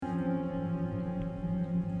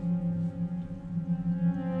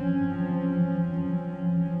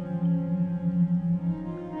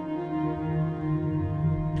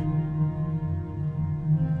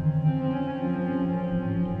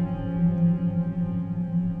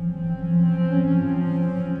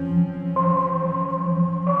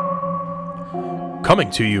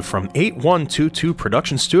Coming to you from 8122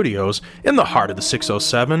 Production Studios in the heart of the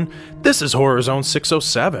 607, this is Horror Zone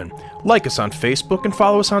 607. Like us on Facebook and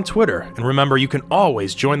follow us on Twitter. And remember, you can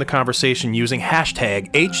always join the conversation using hashtag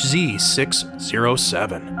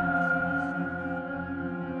HZ607.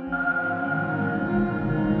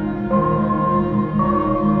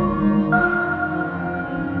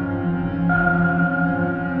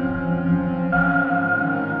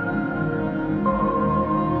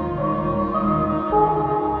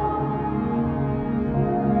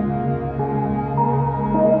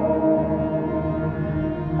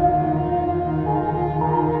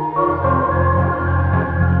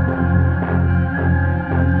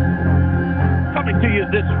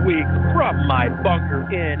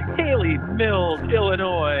 In Haley Mills,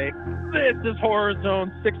 Illinois, this is Horror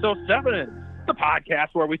Zone 607, the podcast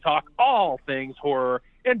where we talk all things horror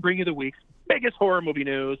and bring you the week's biggest horror movie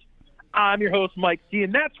news. I'm your host, Mike C.,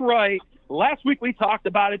 and that's right, last week we talked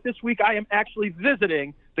about it. This week I am actually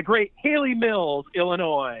visiting the great Haley Mills,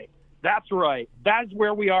 Illinois. That's right, that's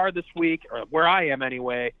where we are this week, or where I am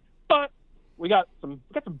anyway. But we got some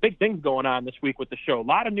big things going on this week with the show. A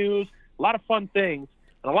lot of news, a lot of fun things,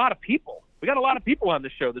 and a lot of people. We got a lot of people on the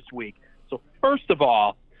show this week. So first of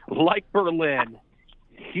all, like Berlin,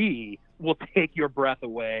 he will take your breath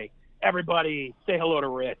away. Everybody, say hello to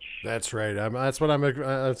Rich. That's right. That's what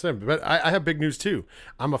I'm saying. But I have big news too.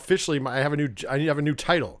 I have a new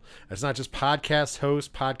title. It's not just podcast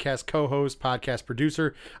host, podcast co-host, podcast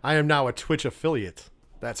producer. I am now a Twitch affiliate.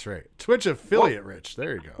 That's right. Twitch affiliate, Whoa. Rich.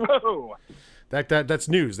 There you go. Whoa. That's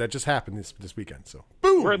news. That just happened this weekend. So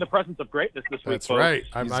boom. We're in the presence of greatness this week. That's folks. right.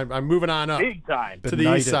 I'm moving on up big time to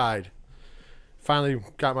the east side. Finally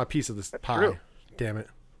got my piece of this pie. True. Damn it,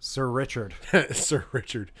 Sir Richard. Sir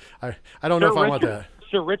Richard. I don't know if I want that.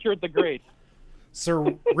 Sir Richard the Great.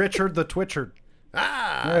 Sir Richard the Twitchard.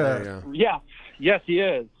 There you go. Yeah. Yes, he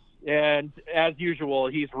is. And as usual,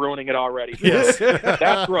 he's ruining it already. Yes,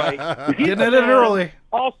 that's right. Getting it in early.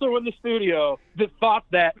 Also in the studio, that thought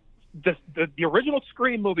that the original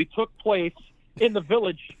Scream movie took place in the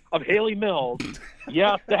village of Haley Mills.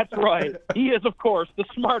 Yes, that's right. He is, of course, the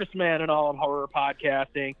smartest man in all of horror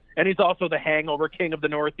podcasting, and he's also the hangover king of the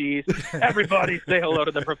Northeast. Everybody say hello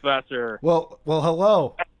to the professor. Well,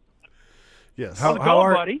 hello. Yes. How's it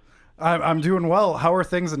going, buddy? I'm doing well. How are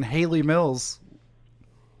things in Haley Mills?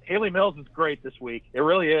 Haley Mills is great this week. It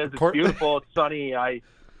really is. It's beautiful. It's sunny.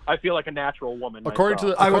 I feel like a natural woman. I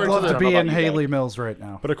would love to be in Haley Mills right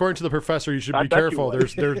now. But according to the professor, you should be careful.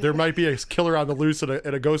 There might be a killer on the loose in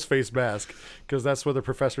a ghost face mask, because that's where the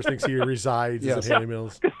professor thinks he resides, is in Haley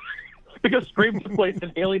Mills. Because Scream took place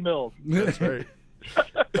in Haley Mills. That's right.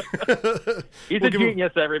 He's a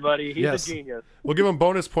genius, everybody. He's a genius. We'll give him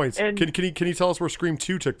bonus points. And can he tell us where Scream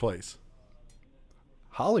 2 took place?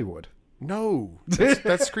 Hollywood. No,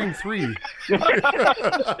 that's Scream 3.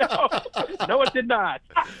 No, it did not.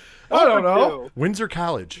 I don't know. Windsor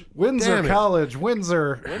College. Windsor College.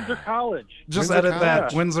 Windsor College. Just Windsor edit College.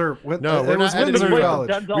 that. Windsor. No, it was Windsor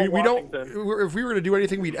College. We don't. If we were to do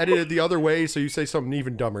anything, we'd edit it the other way, so you say something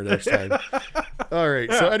even dumber next time. All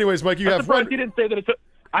right. So, anyways, Mike, I'm surprised he didn't say that it took.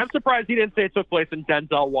 I'm surprised he didn't say it took place in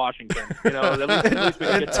Denzel, Washington. At least we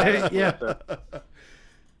can get that. Yeah.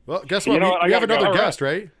 Well, guess what? We have another guest,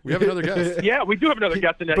 right? We have another guest. Yeah, we do have another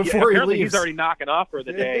guest. Apparently, he's already knocking off for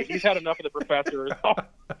the day. He's had enough of the professor.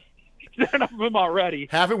 He's had enough of him already.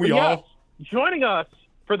 Haven't we all? Joining us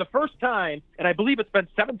for the first time, and I believe it's been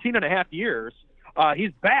 17 and a half years,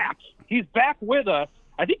 he's back. He's back with us.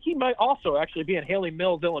 I think he might also actually be in Haley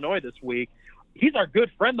Mills, Illinois this week. He's our good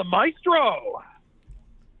friend, the Maestro.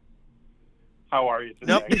 How are you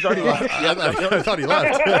today? Nope, he's already left. I thought he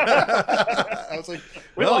left. I was like,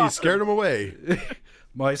 well, you scared him away.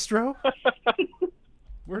 Maestro?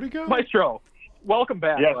 Where'd he go? Maestro, welcome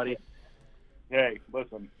back, buddy. Hey,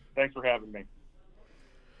 listen, thanks for having me.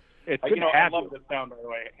 It's good to have I love this town, by the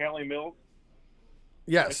way. Haley Mills?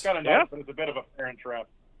 Yes. It's kind of nice, but it's a bit of a parent trap.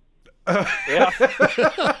 Yeah.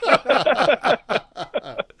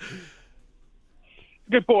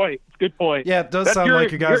 Good point. Yeah, it does sound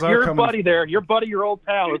like you guys are coming. Your buddy there, your old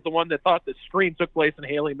pal, is the one that thought that Scream took place in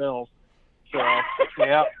Haley Mills. So,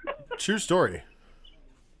 yeah. True story.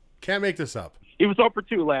 Can't make this up. He was 0 for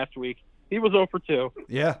 2 last week. He was 0 for 2.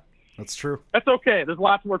 Yeah, that's true. That's okay. There's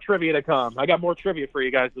lots more trivia to come. I got more trivia for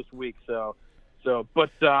you guys this week. But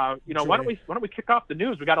why don't we kick off the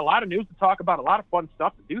news? We got a lot of news to talk about, a lot of fun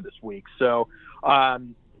stuff to do this week. So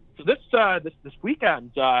this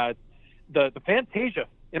weekend, the Fantasia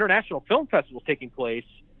International Film Festival is taking place,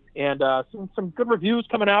 and some good reviews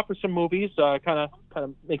coming out for some movies. Kind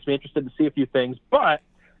of makes me interested to see a few things. But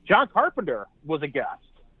John Carpenter was a guest.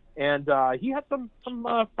 and he had some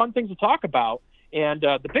fun things to talk about. And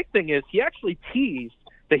the big thing is he actually teased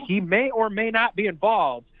that he may or may not be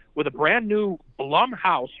involved with a brand new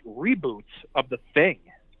Blumhouse reboot of The Thing.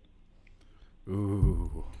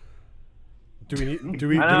 Ooh. Do we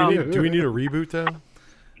need a reboot though?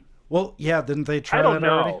 Well, yeah, didn't they try I don't that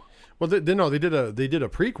already? know. Well, they did a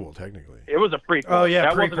prequel technically. It was a prequel. Oh, yeah,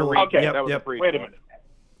 that wasn't a prequel. reboot. Okay, Yep, that was yep. a prequel. Wait a minute.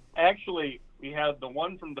 Actually, we had the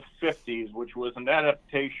one from the 50s, which was an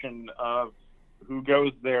adaptation of Who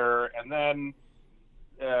Goes There, and then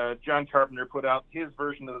John Carpenter put out his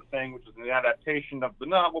version of The Thing, which is an adaptation of the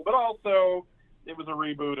novel, but also it was a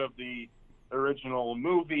reboot of the original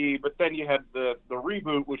movie. But then you had the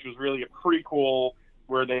reboot, which was really a prequel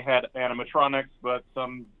where they had animatronics, but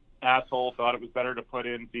some asshole thought it was better to put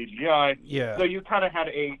in CGI. Yeah. So you kind of had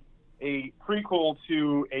a prequel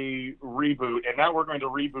to a reboot, and now we're going to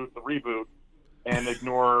reboot the reboot and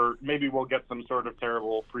ignore. Maybe we'll get some sort of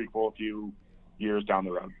terrible prequel a few years down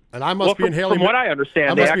the road. And I must be in Haley. From what I understand,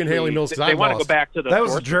 I must be in Haley Mills 'cause they I'm want to go lost. back to the That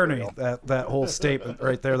was a source journey. material. That whole statement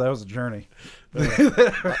right there, that was a journey.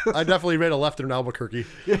 I definitely made a left in Albuquerque.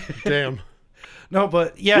 Damn. No,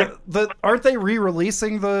 but yeah, aren't they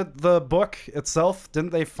re-releasing the book itself? Didn't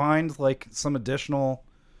they find like some additional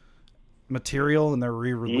material and they're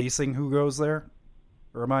re-releasing Who Goes There?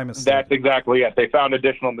 Or am I mistaken? That's exactly it. They found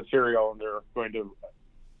additional material, and they're going to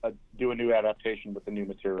do a new adaptation with the new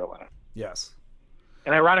material in it. Yes.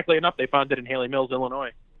 And ironically enough, they found it in Haley Mills,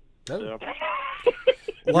 Illinois. So.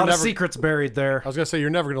 A lot of secrets buried there. I was gonna say you're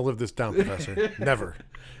never gonna live this down, Professor. Never.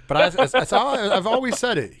 But I've always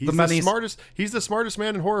said it. He's the smartest. He's the smartest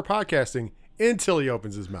man in horror podcasting until he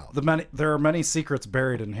opens his mouth. There are many secrets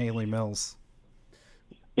buried in Haley Mills.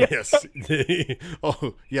 Yes.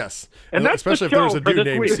 Oh, yes. And that's especially the if show there's a for dude this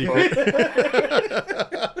named week, Secret.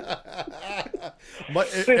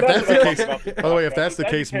 If that's the case, by the way, if that's the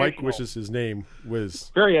case, Mike wishes his name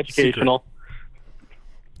was Very educational. Secret.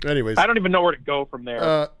 Anyways, I don't even know where to go from there.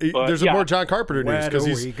 But, there's yeah. more John Carpenter news Where because do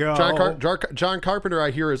he's we go? John Carpenter. I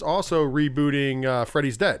hear is also rebooting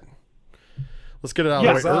Freddy's Dead. Let's get it out of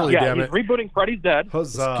Yes, the way early, damn he's it. rebooting Freddy's Dead.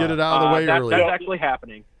 Huzzah. Let's get it out of the way early. That's actually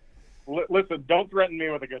happening. Listen, don't threaten me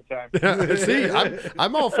with a good time. See,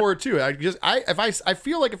 I'm all for it too. I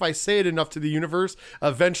feel like if I say it enough to the universe,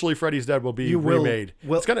 eventually Freddy's Dead will be remade.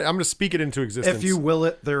 I'm gonna speak it into existence. If you will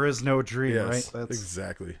it, there is no dream, yes, right?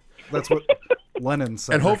 exactly. That's what Lennon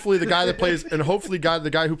said. And hopefully the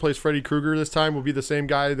guy who plays Freddy Krueger this time will be the same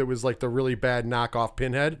guy that was like the really bad knockoff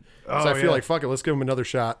Pinhead. So I feel like fuck it, let's give him another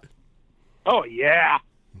shot. Oh, yeah.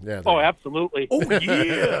 Yeah. Oh, absolutely. Oh,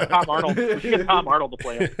 yeah. Tom Arnold. We should get Tom Arnold to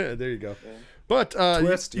play him. There you go. But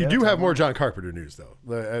Twist, you yeah, do have Tom more John Carpenter news, though.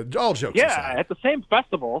 All jokes Yeah, aside. at the same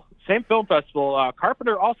film festival,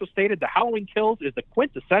 Carpenter also stated the Halloween Kills is the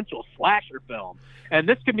quintessential slasher film. And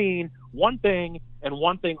this could mean one thing and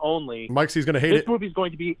one thing only. Mike C's going to hate This it. movie's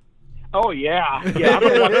going to be... Oh, yeah. Yeah, I'm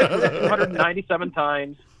going to watch it 297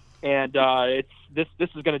 times. And this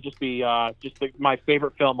is going to just be my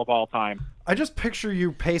favorite film of all time. I just picture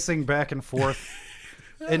you pacing back and forth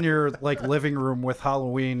in your like living room with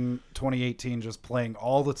Halloween 2018 just playing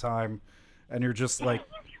all the time, and you're just like,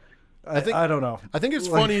 I don't know. I think it's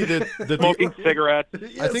funny that Smoking cigarettes.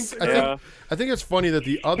 I think it's funny that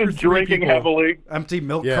the other three Drinking people, heavily. Empty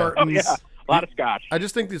milk Yeah. Oh, cartons. yeah. A lot of scotch. I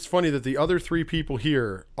just think it's funny that the other three people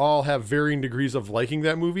here all have varying degrees of liking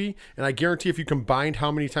that movie, and I guarantee if you combined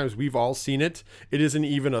how many times we've all seen it, it isn't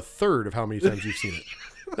even a third of how many times you've seen it.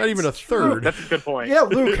 Not even a third. That's a good point. Yeah,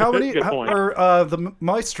 Luke, how many? Good point. Or the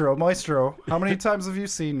Maestro, how many times have you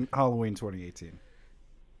seen Halloween 2018?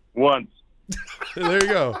 Once. There you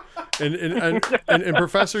go. And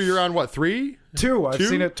Professor, you're on what, 3? Two. I've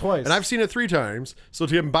seen it twice. And I've seen it 3 times. So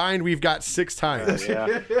combined, we've got 6 times.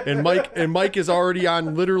 Yeah. And Mike is already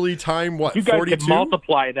on literally time what, You guys 42? could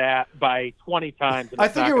multiply that by 20 times. and I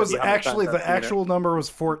it's think not it gonna was be how many actually times the I've seen actual number was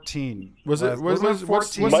 14. Was it? Wasn't it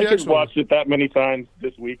What's 14? the Mike has actual? watched it that many times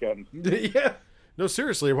this weekend. Yeah. No,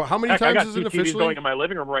 seriously. How many Heck, I times got is 2 it TVs officially? going in my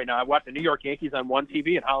living room right now. I watch the New York Yankees on one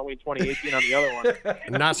TV and Halloween 2018 on the other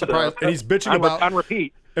one. Not surprised. And he's bitching about. on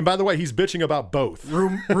repeat. And by the way, he's bitching about both.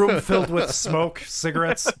 Room filled with smoke,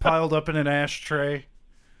 cigarettes piled up in an ashtray.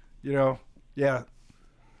 You know, yeah.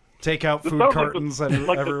 Take out This food sounds cartons like the, and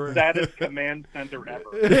like everywhere. the saddest command center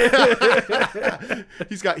ever.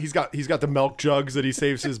 he's got the milk jugs that he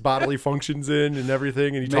saves his bodily functions in and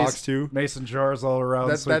everything, and he talks to. Mason jars all around.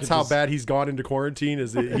 That's so he can how just- bad he's gone into quarantine. He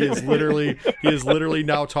is literally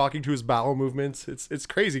now talking to his bowel movements. It's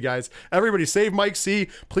crazy, guys. Everybody, save Mike C.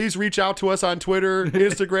 Please reach out to us on Twitter,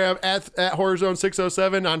 Instagram at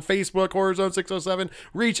HorrorZone607, on Facebook HorrorZone607.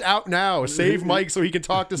 Reach out now. Save Mike so he can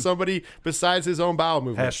talk to somebody besides his own bowel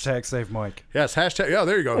movements. Hashtag save Mike. Yes, hashtag. Yeah,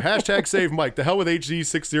 there you go. Hashtag save Mike. The hell with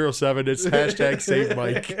HZ607. It's hashtag save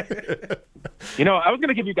Mike. You know, I was going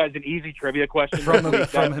to give you guys an easy trivia question From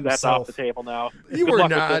that's himself. off the table now. You Good were luck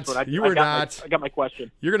with not. this one. You were not. I got my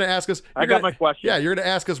question. You're gonna ask us. I got my question. Yeah, you're gonna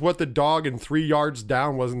ask us what the dog in 3 Yards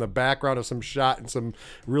Down was in the background of some shot in some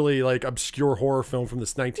really like obscure horror film from the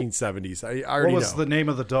 1970s. I already What was know. the name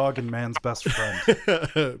of the dog in Man's Best Friend?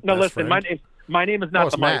 No, Best listen, friend. my name is not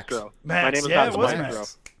it's the Max. Maestro. Max. My name is Yeah, not it the was Maestro.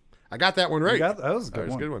 Max. I got that one right. That was a That good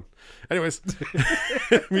was a one. good one. Anyways,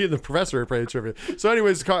 me and the professor are playing trivia. So,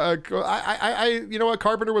 anyways, I you know what?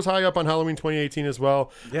 Carpenter was high up on Halloween 2018 as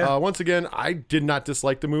well. Yeah. Once again, I did not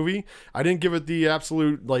dislike the movie. I didn't give it the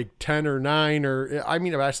absolute like 10 or 9 or I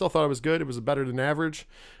mean, I still thought it was good. It was better than average.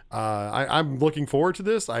 I'm looking forward to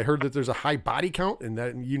this. I heard that there's a high body count, and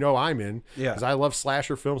that I'm in. Yeah. Because I love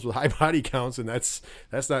slasher films with high body counts, and that's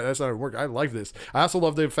not work. I like this. I also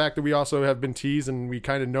love the fact that we also have been teased, and we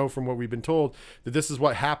kind of know from what we've been told that this is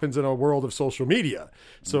what happens in a world of social media.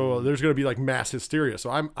 So there's going to be like mass hysteria. So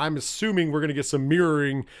I'm assuming we're going to get some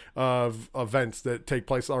mirroring of events that take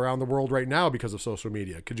place around the world right now because of social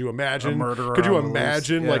media. Could you imagine? A murderer Could you on the loose.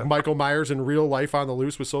 imagine Yeah. like Michael Myers in real life on the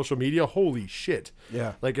loose with social media? Holy shit!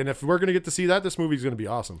 Yeah. Like, and if we're gonna get to see that, this movie's gonna be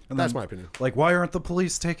awesome. That's my opinion. Like, why aren't the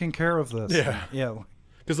police taking care of this? Yeah. Yeah.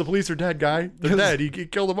 Because the police are dead, guy. They're dead. He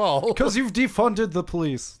killed them all. Because you've defunded the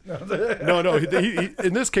police. No. He,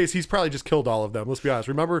 in this case, he's probably just killed all of them. Let's be honest.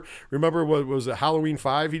 Remember what was it? Halloween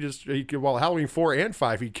 5? Halloween 4 and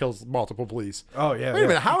 5, he kills multiple police. Oh, yeah. Wait a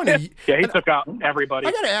minute. How in a Yeah, he took out everybody.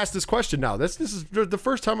 I gotta ask this question now. This is the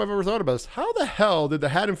first time I've ever thought about this. How the hell did the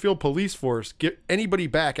Haddonfield police force get anybody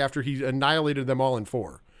back after he annihilated them all in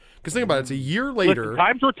 4? Because think about it, it's a year later. Listen,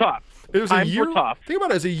 times were tough. It was times a year. were tough. Think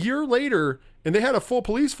about it, it's a year later, and they had a full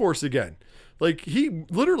police force again. Like he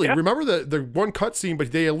literally remember the one cutscene,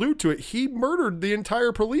 but they allude to it. He murdered the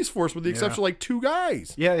entire police force with the exception of like 2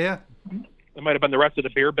 guys. Yeah. It might have been the rest of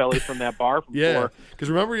the beer bellies from that bar from Yeah, before. because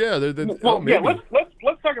remember, Well, yeah.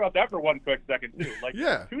 Let's talk about that for one quick second too. Like,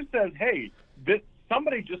 Yeah. who says, hey,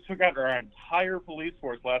 somebody just took out our entire police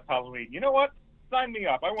force last Halloween? You know what? Sign me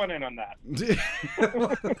up. I went in on that.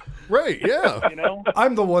 right? Yeah, You know,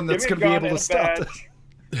 I'm the one that's Give going me to a be able gun to stop and a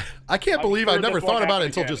this. I can't I'm believe sure I never this won't thought about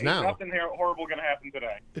it happen until just again. now. Ain't nothing horrible going to happen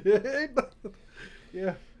today.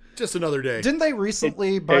 Yeah. Just another day. Didn't they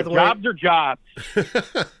recently, by Hey, the way, jobs are jobs.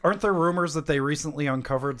 aren't there rumors that they recently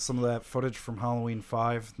uncovered some of that footage from Halloween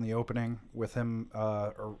 5 in the opening with him,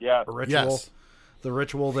 Yeah. a ritual? Yes. The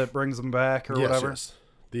ritual that brings him back or whatever? Yes.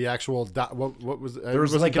 The actual what was There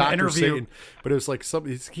was it wasn't like an Dr. interview- Satan, but it was like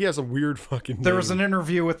something. He has a weird fucking. There was name. an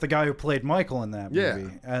interview with the guy who played Michael in that Yeah.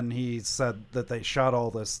 movie, and he said that they shot all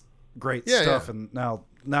this great Yeah, stuff, yeah. and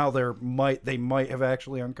now they might have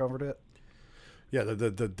actually uncovered it. Yeah,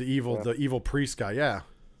 the evil priest guy. Yeah.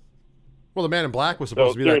 Well, the Man in Black was So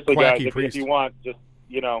supposed to be that seriously, guys, quacky if priest. you want, just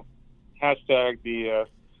hashtag the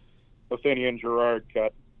Athenian Gerard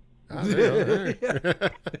cut. Ah, there you go.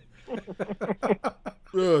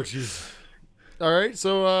 Oh, jeez. All right,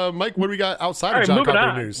 so Mike, what do we got outside All of right, John moving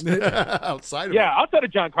Carpenter on. news? Outside of Yeah, outside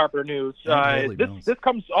of John Carpenter news, Haley Mills. this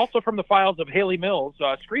comes also from the files of Haley Mills.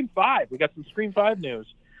 Scream 5. We got some Scream 5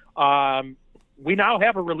 news. We now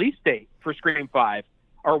have a release date for Scream 5,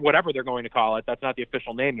 or whatever they're going to call it. That's not the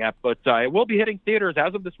official name yet, but it will be hitting theaters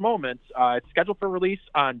as of this moment. It's scheduled for release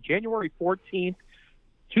on January 14th,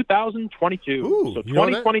 2022. Ooh, So you know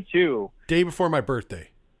that? 2022. day before my birthday.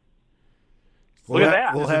 Look at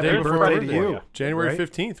that. We'll It's have a day happy before my birthday to birthday. you. January right?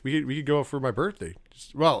 15th. We could go for my birthday.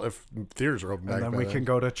 Well, if theaters are open back And then by we can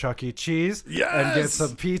go to Chuck E. Cheese and get Yes!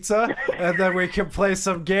 some pizza, and then we can play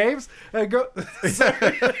some games and go.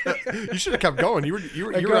 You should have kept going. You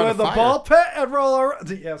were and on go in the fire. ball pit and roll around.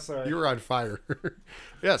 Yeah, sorry. You were on fire.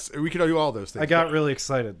 Yes, we could do all those things. I got really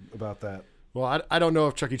excited about that. Well, I don't know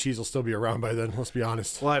if Chuck E. Cheese will still be around by then. Let's be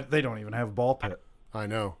honest. Well, they don't even have a ball pit. I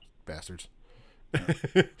know, bastards.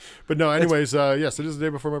 But no, anyways, yes, it is the day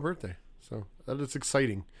before my birthday, so that's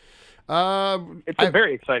exciting. It's a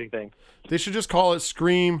very exciting thing. They should just call it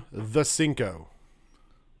Scream the Cinco.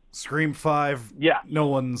 Scream 5. Yeah. No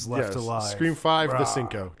one's left Yes, alive. Scream 5 the Rah.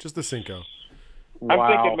 Cinco, just the Cinco. Wow.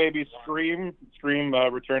 I'm thinking maybe Scream,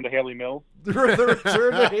 Return to Haley Mills. The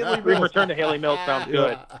return to Haley Scream Mills. Return to Haley Mills sounds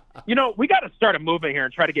good. You know, we got to start a movement here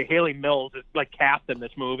and try to get Haley Mills like cast in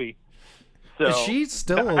this movie. So Is she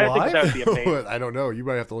still I think that alive? would be amazing. I don't know. You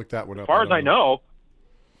might have to look that one up. As far as I know,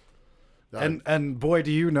 And boy,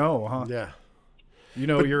 do you know, huh? Yeah. You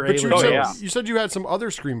know your But alien. yeah. you said you had some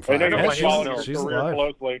other Scream I know fighters. you're she's- following her she's career alive.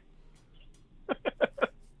 closely.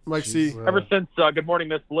 Like, She's, see, ever since Good Morning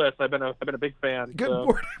Miss Bliss, I've been a big fan. Good so.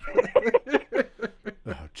 morning.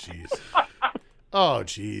 oh jeez, oh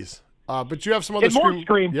jeez. But you have some other In more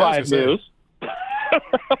Scream Yeah, I was 5 gonna say.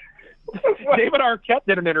 news, David Arquette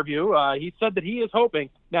did an interview. He said that he is hoping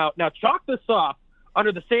now chalk this up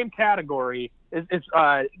under the same category is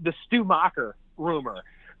the Stu Macher rumor.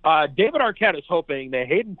 David Arquette is hoping that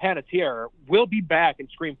Hayden Panettiere will be back in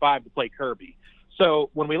Scream 5 to play Kirby. So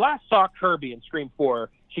when we last saw Kirby in Scream 4,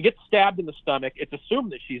 she gets stabbed in the stomach. It's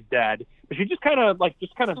assumed that she's dead, but she just kind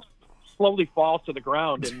of slowly falls to the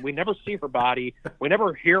ground, and we never see her body. We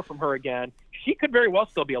never hear from her again. She could very well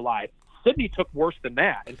still be alive. Sydney took worse than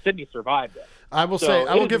that, and Sydney survived it. I will So say,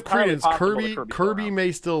 I it will is give entirely credence. possible that Kirby Kirby's Kirby around.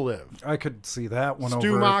 may still live. I could see that one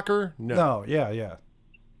Stu over. Macher, no. No, yeah.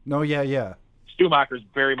 No, yeah. Stu Macher's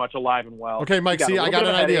very much alive and well. Okay, Mike. He See, a I little got bit an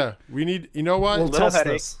of a headache. idea. We need. You know what? We'll Little test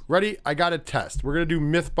headache. this. Ready? I got a test. We're going to do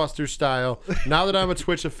Mythbuster style. Now that I'm a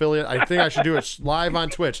Twitch affiliate, I think I should do it live on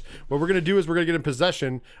Twitch. What we're going to do is we're going to get in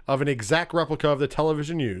possession of an exact replica of the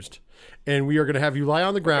television used. And we are going to have you lie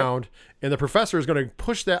on the ground, and the professor is going to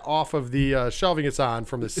push that off of the shelving it's on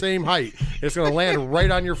from the same height. It's going to land right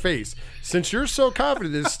on your face. Since you're so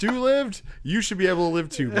confident that Stu lived, you should be able to live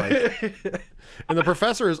too, Mike. And the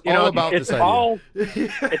professor is all about it's this idea.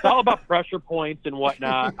 It's all about pressure points and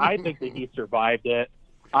whatnot. I think that he survived it.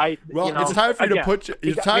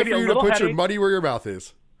 It's time for you to put your money where your mouth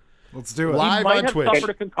is. Let's do it. Live He might on have Twitch. suffered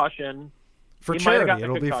a concussion. For He might have charity. gotten a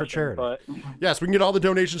It'll be for concussion, charity. But Yes, we can get all the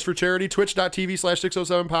donations for charity.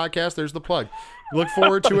 Twitch.tv/607 podcast. There's the plug. Look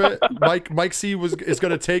forward to it. Mike C is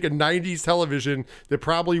going to take a 90s television that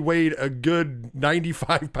probably weighed a good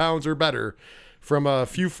 95 pounds or better from a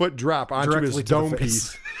few foot drop onto Directly his to the dome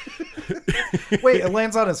face. piece. Wait, it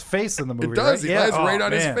lands on his face in the movie. It does. Right? It lands Oh, right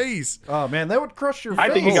on his man. face. Oh man, that would crush your face.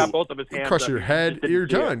 I think he got both of his hands. Crush up. your He head. just didn't You're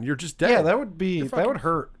see it. done. You're just dead. Yeah, that would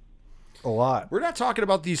hurt a lot. We're not talking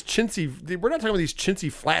about these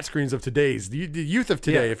chintzy flat screens of today's, the youth of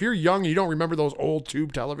today. Yeah. If you're young and you don't remember those old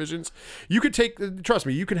tube televisions, you could trust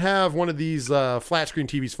me, you can have one of these flat screen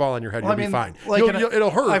TVs fall on your head. Well, You'll be fine. like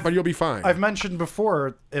It'll hurt, but you'll be fine. I've mentioned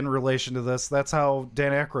before in relation to this. That's how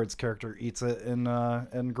Dan Aykroyd's character eats it in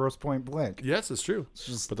Grosse Point Blank. Yes, it's true.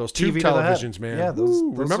 just But those TV tube to the head. televisions, man. Yeah, those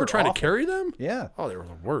remember are trying awful. to carry them? Yeah, Oh, they were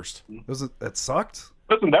the worst. it sucked.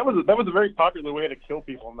 Listen, that was a very popular way to kill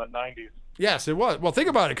people in the 90s. Yes, it was. Well, think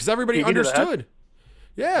about it, because everybody TV to the head? understood.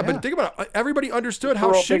 Yeah, but think about it. Everybody understood how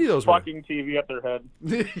Throw a shitty big those were. fucking TV at their head.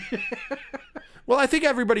 Well, I think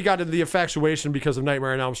everybody got into the infatuation because of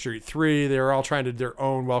Nightmare on Elm Street 3. They were all trying to do their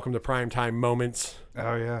own Welcome to Primetime moments.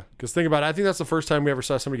 Oh yeah, Because think about it, I think that's the first time we ever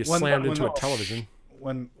saw somebody get When- slammed when- into a television.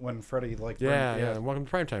 when Freddy Yeah. Welcome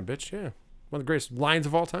to Primetime, bitch. Yeah. One of the greatest lines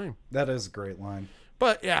of all time. that is a great line.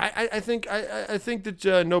 But yeah, I think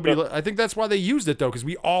that nobody. I think that's why they used it though, because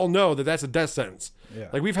we all know that that's a death sentence. Yeah.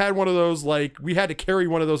 Like we've had one of those. Like we had to carry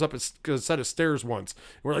one of those up a set of stairs once.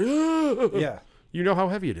 We're like, Yeah, you know how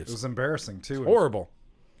heavy it it is. was embarrassing too. Horrible.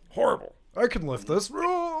 I can lift this.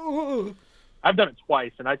 I've done it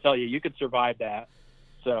twice, and I tell you, you could survive that.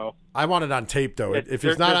 So I want it on tape though. If it's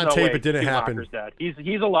there's not on no tape, way it didn't Stu happen. Macher's dead.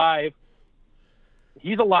 He's alive.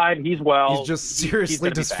 He's alive. He's well. He's just He's seriously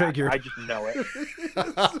gonna be back. disfigured. I just know it.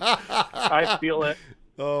 I feel it.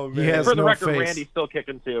 Oh He has For the no record, face. Randy's still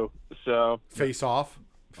kicking too. So Face off.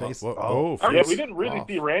 Face- Oh, oh. face Yeah, we didn't really off.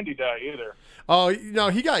 see Randy die either. Oh no,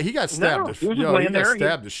 he got stabbed. No, to, he was just he laying got there.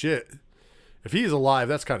 stabbed to shit. If he's alive,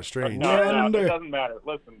 that's kind of strange. No, it doesn't matter.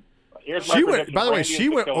 Listen, here's my She went. prediction. By the way, Randy she is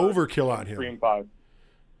the went killer overkill on in him. Scream 5.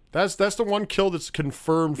 That's the one kill that's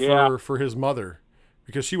confirmed Yeah. for his mother,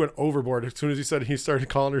 because she went overboard as soon as he started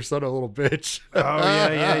calling her son a little bitch. Oh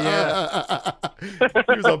yeah.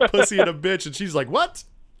 He was a pussy and a bitch, and she's like, "What?"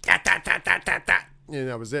 And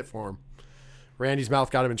that was it for him. Randy's mouth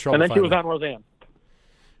got him in trouble. and then she was finally. on Roseanne.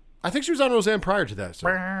 I think she was on Roseanne prior to that. So.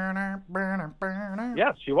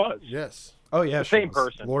 Yes, she was. Yes. Oh yeah, The she same was.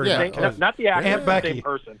 person. Lori Yeah. Same- Oh. not the actor. Aunt the Becky. Same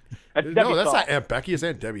person. That's No, Debbie that's Saw. not Aunt Becky. It's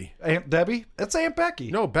Aunt Debbie. Aunt Debbie? It's Aunt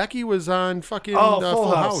Becky. No, Becky was on fucking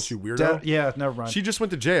Full House. You weirdo. Yeah, never mind. She just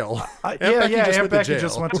went to jail. Aunt Becky Aunt Becky to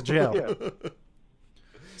just jail. went to jail.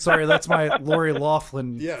 Sorry, that's my Lori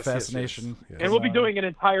Loughlin Yes, fascination. yes. And we'll be doing an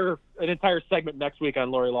entire segment next week on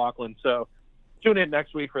Lori Loughlin. So tune in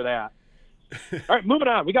next week for that. All right, moving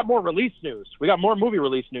on. We got more release news. We got more movie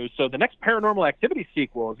release news. So the next Paranormal Activity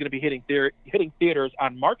sequel is going to be hitting theaters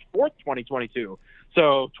on March 4th, 2022.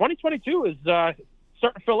 So 2022 is starting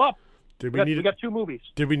to fill up. We got 2 movies.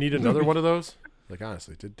 Did we need another one of those? Like,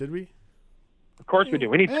 honestly, did we? Of course we do.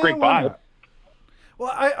 We need Scream why 5. not?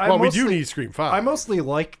 Well, we do need Scream 5. I mostly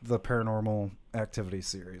like the Paranormal Activity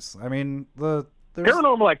series. I mean, there's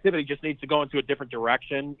Paranormal Activity just needs to go into a different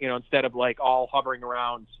direction, instead of like all hovering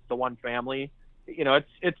around the one family.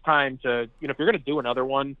 It's time to, if you're going to do another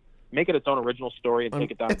one, make it its own original story and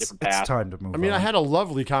take it down a different path. It's time to move on. I had a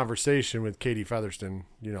lovely conversation with Katie Featherston,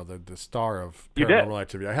 the star of You did? Paranormal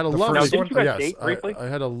Activity. I had a lovely didn't you guys date briefly? I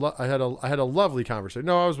had a lovely conversation.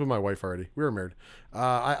 No, I was with my wife already. We were married.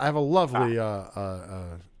 I have a lovely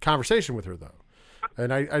conversation with her though.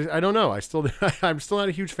 And I don't know. I'm still not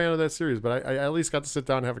a huge fan of that series, but I at least got to sit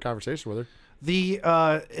down and have a conversation with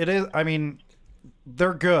her. It is. I mean,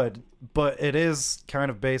 they're good, but it is kind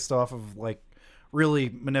of based off of like really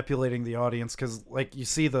manipulating the audience because like you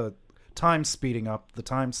see the time speeding up, the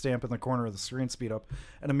time stamp in the corner of the screen speed up,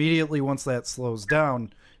 and immediately once that slows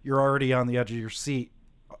down, you're already on the edge of your seat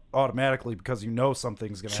automatically because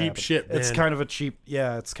something's going to happen. Cheap shit, man. It's kind of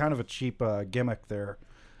a cheap gimmick there.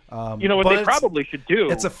 What they probably should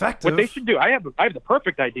do. It's effective. What they should do. I have the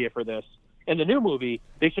perfect idea for this. In the new movie,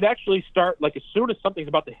 they should actually start like as soon as something's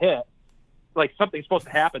about to hit, like something's supposed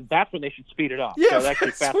to happen. That's when they should speed it up. Yeah, so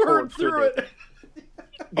actually fast forward through it.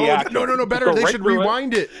 No, better. They should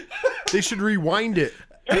rewind it. They should rewind it.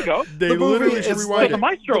 There you go. They literally should rewind it. The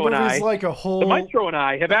Maestro and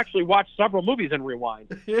I have actually watched several movies in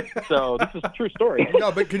rewind. Yeah. So this is a true story.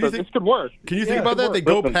 No, but can you think this could work? Can you think about that? They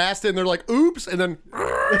go past it and they're like, "Oops," and then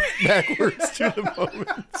backwards to the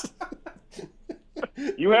moment.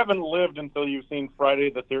 You haven't lived until you've seen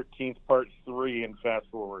Friday the 13th Part 3 and fast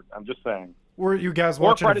forward. I'm just saying. Were you guys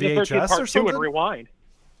watching Friday VHS the 13th Part or something? 2 and rewind.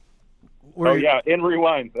 In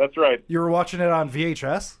rewind. That's right. You were watching it on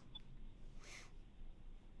VHS?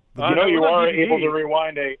 You are able to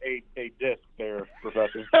rewind a disc there,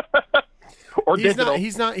 Professor. Or he's digital.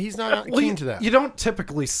 He's not keen to that. You don't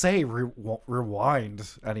typically say rewind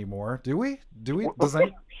anymore, do we? Do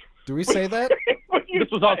we say that? This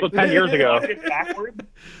was also 10 years ago.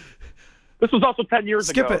 This was also 10 years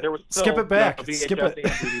Skip ago. it. There was Skip it back. VHS Skip it.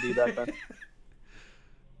 and DVD back then.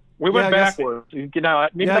 We went backwards. Maybe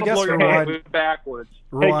that'll blow your head. We went backwards.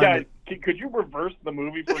 Rewind. Hey, guys, could you reverse the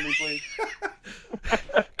movie for me, please?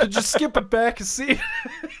 Could you skip it back and see?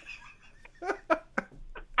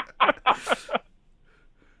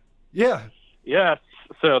 Yeah. Yes.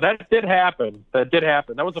 So that did happen. That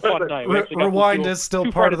was a fun night. Rewind is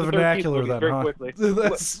still part of the vernacular then, very huh? quickly.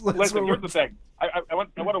 Listen, here's the thing. I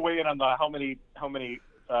want to weigh in on how many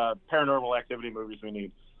Paranormal Activity movies we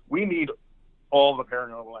need. We need all the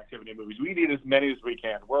Paranormal Activity movies. We need as many as we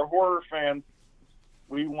can. We're horror fans.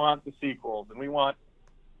 We want the sequels, and we want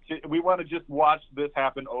to just watch this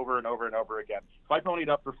happen over and over and over again. If I ponied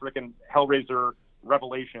up for frickin' Hellraiser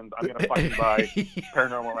Revelations, I'm gonna fucking buy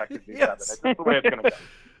Paranormal Activity 7. That's the way it's gonna go.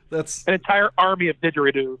 That's an entire army of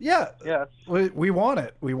didgeridoo. Yeah. Yes. We want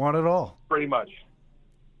it. We want it all. Pretty much.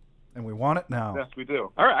 And we want it now. Yes, we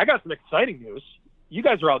do. All right, I got some exciting news. You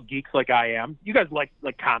guys are all geeks like I am. You guys like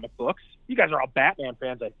comic books. You guys are all Batman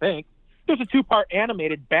fans, I think. There's a 2-part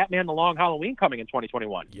animated Batman The Long Halloween coming in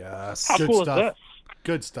 2021. Yes. How cool is this?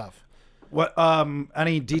 Good stuff. What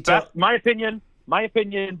any detail? My opinion,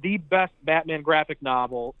 the best Batman graphic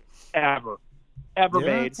novel ever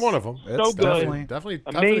made. It's one of them. So good. Definitely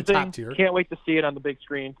amazing. Top tier. Can't wait to see it on the big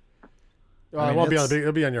screen. It won't be on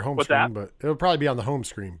it'll be on your home screen, but it'll probably be on the home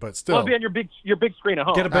screen, but still. It'll be on your big screen at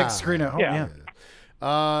home. Get a big screen at home, yeah.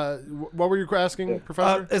 What were you asking,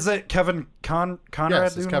 Professor? Is it Kevin Conrad?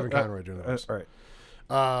 Yes, it's Kevin Conrad doing that. All right.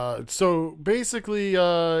 So basically,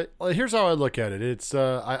 here's how I look at it. It's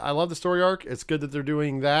I love the story arc. It's good that they're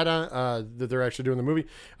doing that. That they're actually doing the movie.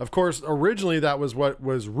 Of course, originally that was what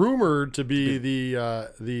was rumored to be the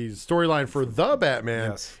storyline for the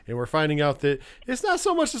Batman, and we're finding out that it's not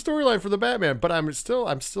so much the storyline for the Batman. But I'm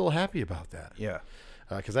still happy about that. Yeah.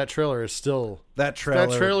 Because that trailer is still that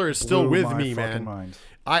trailer is still with me, man. Mind.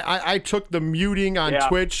 I took the muting on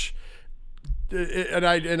Twitch. And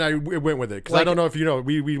I went with it because I don't know if you know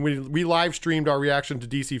we live streamed our reaction to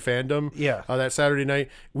DC Fandom that Saturday night.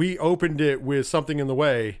 We opened it with Something in the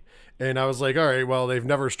Way, and I was like, all right, well they've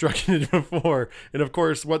never struck it before, and of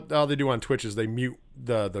course what all they do on Twitch is they mute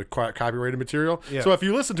the copyrighted material. Yeah. So if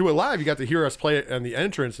you listen to it live, you got to hear us play it on the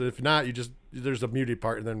entrance. If not, there's a muted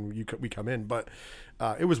part, and then we come in. But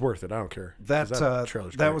it was worth it. I don't care.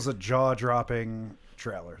 That was a jaw dropping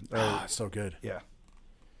trailer. So good. Yeah.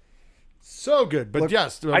 So good. But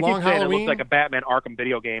yes, the I keep Long saying Halloween. it looks like a Batman Arkham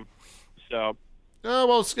video game. So Oh,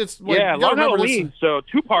 well, it's like, yeah, you gotta Long remember this- Halloween. So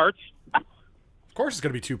 2 parts. Of course, it's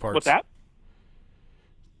going to be 2 parts. What's that?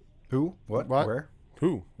 Who? What? What? Where?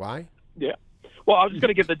 Who? Why? Yeah. Well, I was just going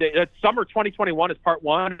to give the date. Summer 2021 is part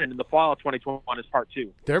 1, and in the fall of 2021 is part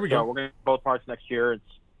 2. There we So go. we're going to both parts next year. It's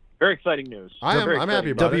very exciting news. I'm Very happy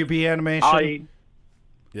exciting about it. WB animation. I,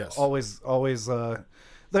 Yes. always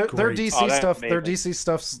their Great. DC Oh, that's stuff. Their amazing. DC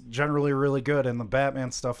stuff's generally really good, and the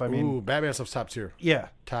Batman stuff. I mean, Ooh, Batman stuff's top tier. yeah,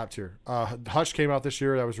 Top tier. Hush came out this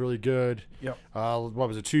year. That was really good. Yep. What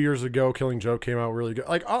was it? 2 years ago, Killing Joke came out really good.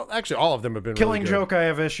 Like, actually, all of them have been Killing really good. Joke I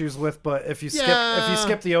have issues with, but if you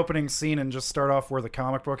skip the opening scene and just start off where the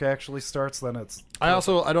comic book actually starts, then it's I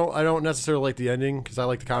don't necessarily like the ending because I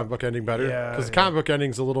like the comic book ending better. Yeah, Because the yeah. comic book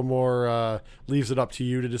ending's a little more leaves it up to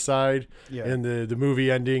you to decide. Yeah. And the movie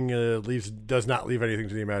ending does not leave anything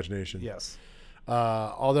to the imagination. yes.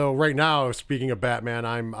 Although right now, speaking of Batman,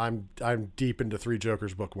 I'm deep into Three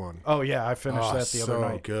Jokers book 1. Oh yeah, I finished that the other so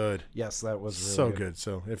night. good. Yes, that was really So good.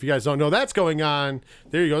 So if you guys don't know that's going on,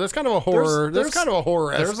 there you go. That's kind of a horror. There's kind of a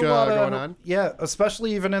horror-esque There's a lot going on. Yeah,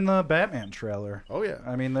 especially even in the Batman trailer. Oh yeah.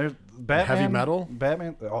 I mean, there's Batman. Heavy metal?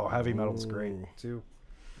 Batman. Oh, heavy metal's great too.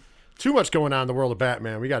 Too much going on in the world of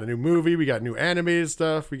Batman. We got a new movie. We got new animated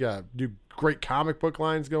stuff. We got new great comic book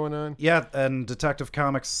lines going on. Yeah, and Detective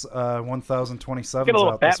Comics 1027 get a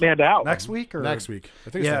little out this Batmaned out. next week or Next week. I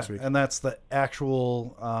think it's Yeah, next week. and that's the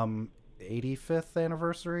actual 85th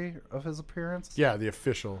anniversary of his appearance. Yeah, the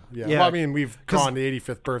official. Yeah. Yeah. Well, I mean, we've 'Cause- gone the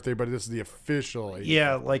 85th birthday, but this is the official. 85th.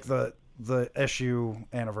 Yeah, like the issue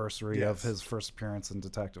anniversary Yes. of his first appearance in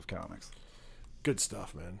Detective Comics. Good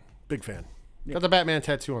stuff, man. Big fan. Got the Batman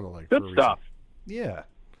tattoo on the leg. Good for a stuff. Yeah,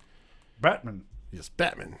 Batman. Reason. Yes,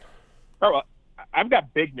 Batman. Oh, well, I've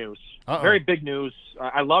got big news. Uh-oh. Very big news.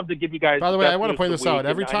 I love to give you guys. By the way, I want to point this out.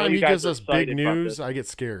 Every I know time you he guys gives are us big excited about news, this. I get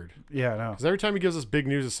scared. Yeah, I know. Because every time he gives us big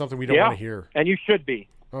news, it's something we don't Yeah, want to hear. and you should be.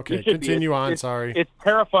 Okay, You should be. continue on. It's, Sorry. It's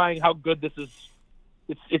terrifying how good this is.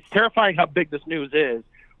 It's terrifying how big this news is.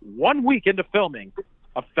 1 week into filming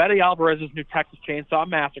of Fede Alvarez's new Texas Chainsaw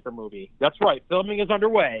Massacre movie. That's right. Filming is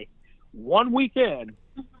underway. 1 week in,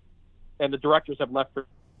 and the directors have left for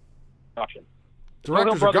production.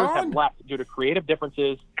 Directors Soto are brothers have gone? left due to creative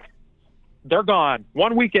differences. They're gone.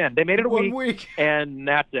 1 weekend. They made it a 1 week, week. and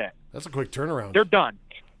that's it. That's a quick turnaround. They're done.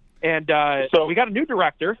 And so we got a new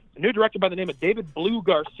director. A new director by the name of David Blue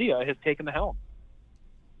Garcia has taken the helm.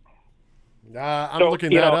 I'm So,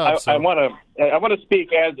 looking you that know, up. I want to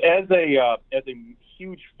speak as a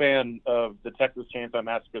huge fan of the Texas Chainsaw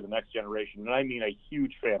Massacre: The Next Generation, and I mean a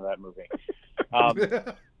huge fan of that movie.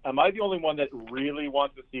 Am I the only one that really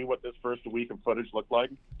wants to see what this first week of footage looked like?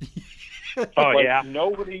 Oh, Like, yeah.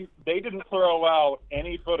 they didn't throw out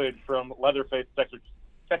any footage from Leatherface Texas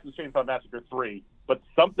Chainsaw Massacre 3, but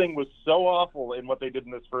something was so awful in what they did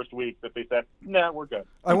in this first week that they said, nah, we're good.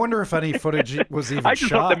 I wonder if any footage was even I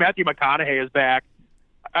just hope shot. that Matthew McConaughey is back.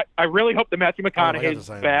 I really hope that Matthew got McConaughey the is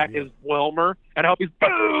same back idea. as Wilmer, and I hope he's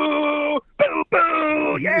boo, boo,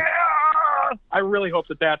 boo, yeah! I really hope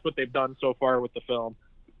that that's what they've done so far with the film.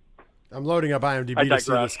 I'm loading up IMDb I to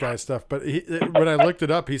see digress. this guy's stuff, but when I looked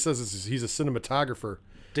it up, he says he's a cinematographer.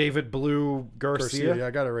 David Blue Garcia. Yeah,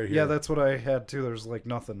 I got it right here. Yeah, that's what I had too. There's like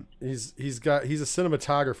nothing. he's a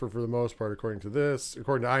cinematographer for the most part, according to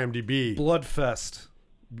IMDb. Bloodfest.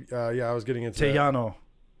 Yeah, I was getting into that. Tejano.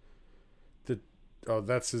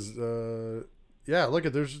 That's his. Yeah, look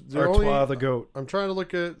at there's Artois the goat. I'm trying to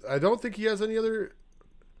look at. I don't think he has any other.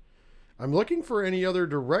 I'm looking for any other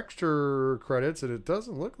director credits, and it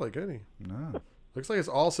doesn't look like any. No. Looks like it's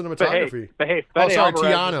all But cinematography. hey, Oh, Fede sorry,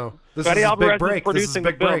 Alvarez, Tiano. This Fede is a Alvarez big break. is This is a producing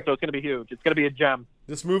big the film, break. so it's going to be huge. It's going to be a gem.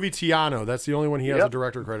 This movie Tiano. That's the only one he has a Yep.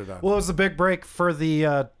 director credit on. Well, it was a big break for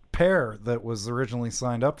the pair that was originally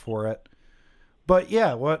signed up for it. But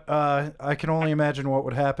yeah, what I can only imagine what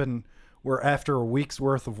would happen where after a week's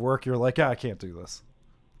worth of work, you're like, I can't do this.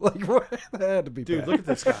 Like, what? That had to be Dude, bad. look at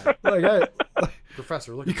this guy,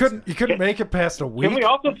 Professor. Look. you at couldn't This you couldn't make it past a week. Can we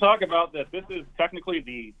also talk about that this is technically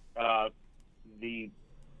the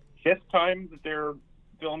fifth time that they're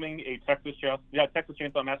filming a Texas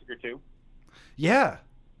Chainsaw Massacre 2? Yeah.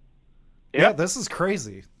 Yeah. Yeah, this is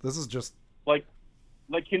crazy. This is just Like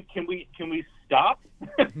can we stop?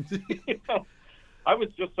 You know, I was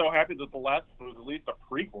just so happy that the last one was at least a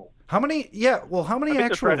prequel. how many how many I think they're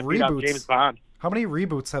actual trying to beat out James reboots? Bond. How many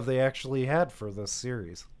reboots have they actually had for this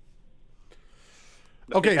series?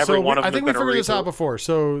 Okay, Every so one of I them think we has been a figured this out reboot. before.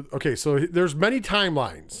 So there's many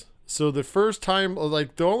timelines. So the first time,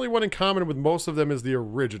 like the only one in common with most of them is the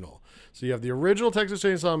original. So you have the original Texas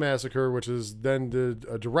Chainsaw Massacre, which is then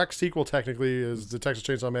a direct sequel. Technically, is the Texas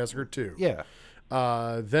Chainsaw Massacre 2. Yeah.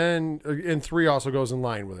 Then in 3 also goes in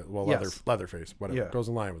line with it. Well, Yes. Leatherface, whatever, Yeah. goes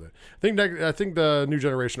in line with it. I think the new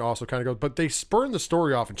generation also kind of goes, but they spurn the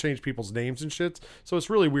story off and change people's names and shit. So it's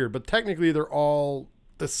really weird. But technically, they're all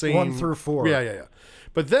the same. 1 through 4. Yeah.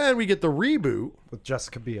 But then we get the reboot. With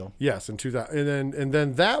Jessica Biel. Yes, in 2000, and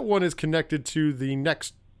then that one is connected to the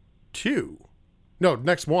next 2. No,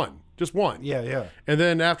 next one, just one. Yeah. And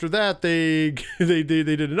then after that, they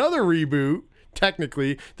did another reboot,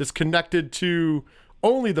 technically, that's connected to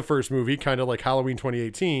only the first movie, kind of like Halloween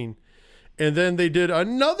 2018. And then they did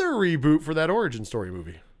another reboot for that origin story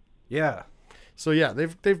movie. Yeah. So yeah,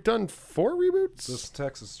 they've done 4 reboots. This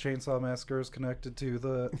Texas Chainsaw Massacre is connected to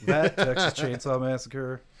that Texas Chainsaw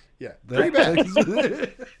Massacre. Yeah, That pretty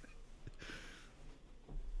bad.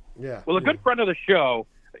 Yeah. Well, a good friend of the show,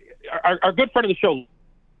 our good friend of the show,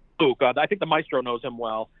 Luke, I think the Maestro knows him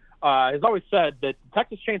well, has always said that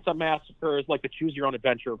Texas Chainsaw Massacre is like the choose your own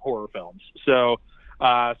adventure of horror films. So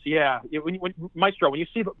yeah, Maestro, when you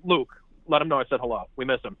see Luke, let him know I said hello. We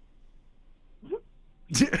miss him.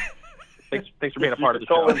 Thanks for being a part of the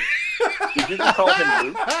show. Did you just call him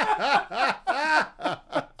Luke?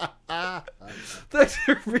 Thanks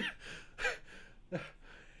for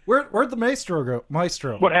Where'd the Maestro go?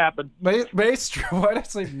 Maestro. What happened? Maestro. Why did I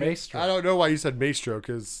say Maestro? I don't know why you said Maestro,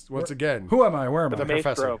 because once again, Who am I? Where am I? The The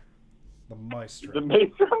professor. Maestro. The Maestro. The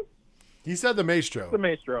Maestro? he said the Maestro. The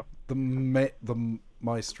Maestro. The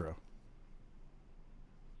Maestro.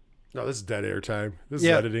 No, this is dead air time. This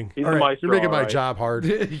Yeah. is editing. He's All the right, Maestro. You're making all my right. job hard.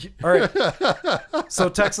 All right. So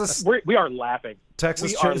Texas We are laughing.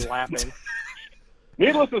 Texas We are Chainsaw- laughing.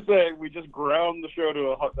 Needless to say, we just ground the show to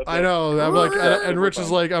a halt. That's I it. know. I'm like, and Rich is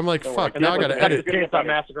like, I'm like, Don't fuck. worry. Now I And gotta that's what edit. the Texas Chainsaw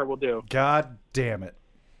Massacre will do. God damn it.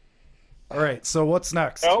 All right. So what's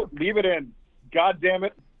next? No, leave it in. God damn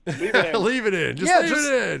it. Leave it in. Leave it in. Just yeah, leave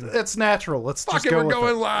it in. it's natural. Let's Fuck just it, go we're with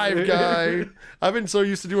going it. live, guy. I've been so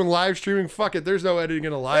used to doing live streaming. Fuck it. There's no editing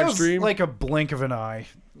in a It live was stream. like a blink of an eye.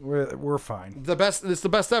 We're fine. the best. It's the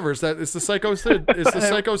best ever. It's the Psycho Sid. It's the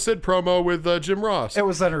Psycho Sid promo with Jim Ross. It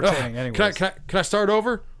was entertaining anyway. Can I start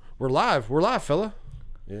over? We're live, fella.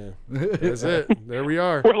 Yeah, that's it. There we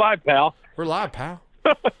are. We're live, pal. We're live, pal.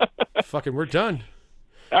 Fucking, we're done.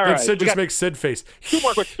 All Then right. Sid we just got makes Sid face. 2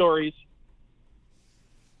 more quick stories.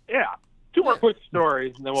 Yeah. 2 more quick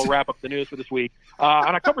stories, and then we'll wrap up the news for this week.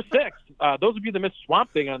 On October 6th, those of you that missed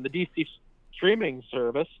Swamp Thing on the DC streaming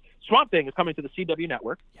service, Swamp Thing is coming to the CW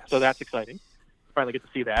network, so that's exciting. Finally get to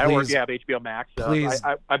see that. Or if Please. you have HBO Max, Please.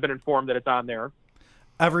 I've been informed that it's on there.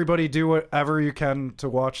 Everybody do whatever you can to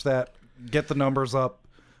watch that. Get the numbers up.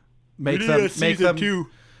 Make We need them a make season them 2.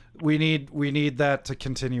 We need that to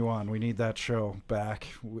continue on. We need that show back.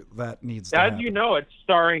 That needs to As happen. you know, it's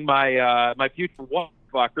starring my future wife,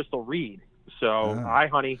 Crystal Reed. So, hi,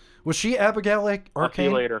 honey. Was she Abigail I'll see you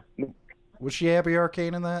Arcane? later. Was she Abby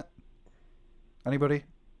Arcane in that? Anybody?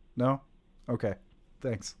 No? Okay.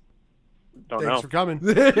 Thanks. Don't Thanks know. for coming.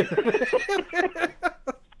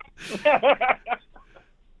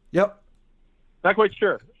 Yep. Not quite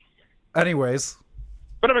sure. Anyways,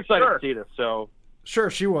 But I'm excited Sure. to see this. So, sure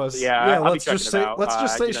she was. yeah, I'll let's be just checking say it out. let's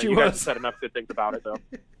just say she you guys have was. said enough good things about it, though.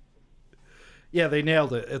 Yeah, they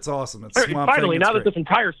nailed it. It's awesome. It's All right, Swamp finally, Thing. It's now that great. this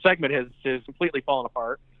entire segment has completely fallen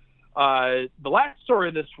apart, the last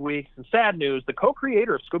story this week, some sad news. The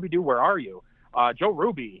co-creator of Scooby-Doo, Where Are You? Joe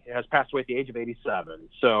Ruby has passed away at the age of 87.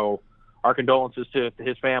 So our condolences to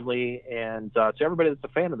his family and to everybody that's a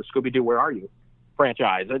fan of the Scooby-Doo, Where Are You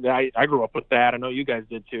franchise. I grew up with that. I know you guys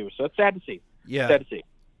did too. So it's sad to see. Yeah. Sad to see.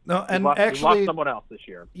 No, and we lost actually, someone else this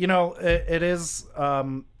year. you know, it is.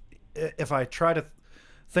 If I try to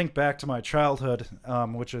think back to my childhood,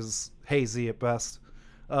 which is hazy at best,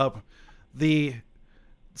 the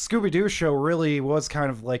Scooby-Doo show really was kind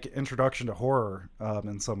of like an introduction to horror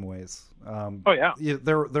in some ways. Oh, yeah.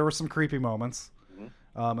 There were some creepy moments,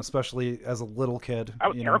 especially as a little kid. I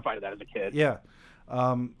was you know. terrified of that as a kid. Yeah.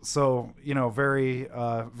 So, you know, very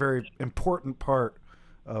important part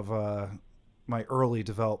of my early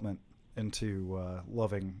development into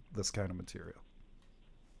loving this kind of material.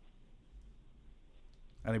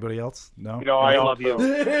 Anybody else? No. You know, I love also,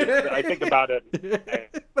 you. I think about it.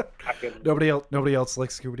 I can, Nobody else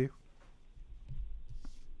likes Scooby-Doo?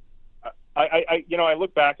 I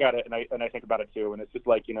look back at it and I think about it too, and it's just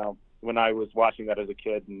like, you know, when I was watching that as a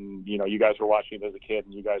kid, and you know, you guys were watching it as a kid,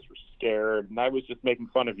 and you guys were scared, and I was just making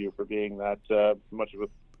fun of you for being that much of a,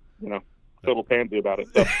 you know, total pansy about it.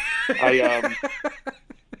 So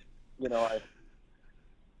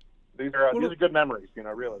these are good memories, you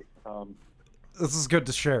know, really. This is good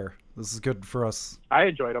to share. This is good for us. I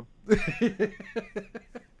enjoyed them.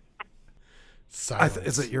 Silence.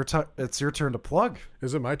 Is it your turn? It's your turn to plug.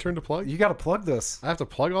 Is it my turn to plug? You got to plug this. I have to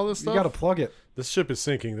plug all this stuff? You got to plug it. This ship is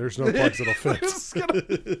sinking. There's no plugs that'll fit.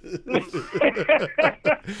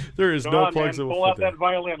 There is Come no on, plugs man. that Pull will out fit. that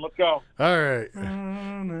violin. Let's go. All right.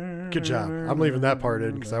 Good job. I'm leaving that part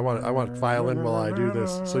in because I want violin while I do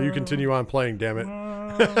this. So you continue on playing, damn it.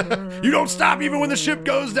 You don't stop even when the ship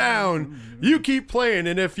goes down. You keep playing.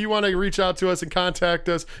 And if you want to reach out to us and contact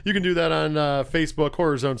us, you can do that on Facebook,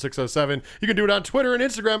 Horror Zone 607. You can do it on Twitter and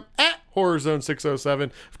Instagram at Horror Zone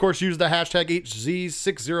 607. Of course, use the hashtag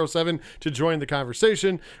HZ607 to join the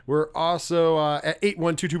conversation. We're also at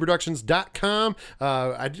 8122productions.com.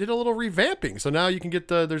 I did a little revamping, so now you can get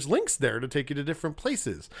there's links there to take you to different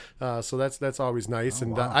places. So that's always nice.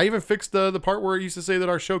 I even fixed the part where it used to say that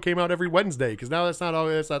our show came out every Wednesday, because now that's not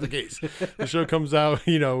the case. The show comes out,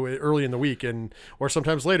 early in the week or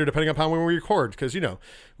sometimes later, depending upon when we record, because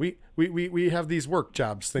we have these work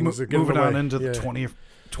jobs things that get Moving away. on into the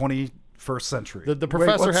 21st century. The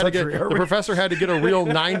professor professor had to get a real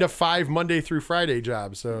 9 to 5 Monday through Friday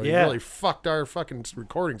job, so he really fucked our fucking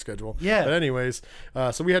recording schedule. Yeah. But anyways,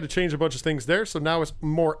 so we had to change a bunch of things there, so now it's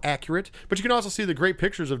more accurate. But you can also see the great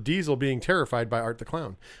pictures of Diesel being terrified by Art the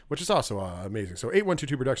Clown, which is also amazing. So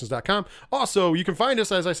 8122productions.com. Also, you can find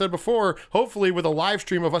us, as I said before, hopefully with a live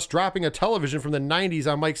stream of us dropping a television from the 90s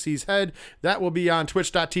on Mike C's head. That will be on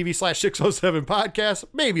twitch.tv/607podcast,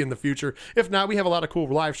 maybe in the future. If not, we have a lot of cool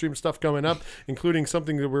live stream stuff coming up, including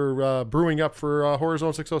something that we're brewing up for Horror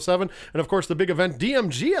Zone 607, and of course the big event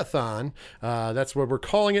DMG-a-thon. That's what we're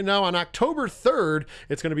calling it now. On October 3rd,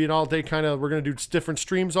 it's going to be an all-day we're going to do different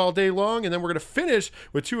streams all day long, and then we're going to finish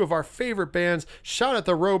with two of our favorite bands, Shout at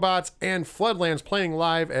the Robots and Floodlands, playing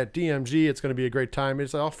live at DMG. It's going to be a great time.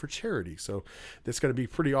 It's all for charity, so it's going to be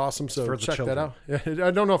pretty awesome. So check that out.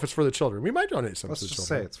 I don't know if it's for the children. We might donate some to the children. Let's just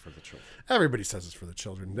say it's for the children. Everybody says it's for the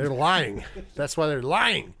children. They're lying. That's why they're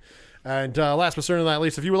lying. And last but certainly not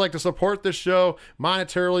least, if you would like to support this show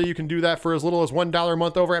monetarily, you can do that for as little as $1 a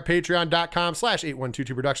month over at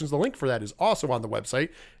patreon.com/8122productions. The link for that is also on the website.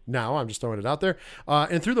 Now, I'm just throwing it out there.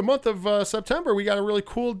 And through the month of September, we got a really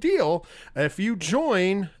cool deal. If you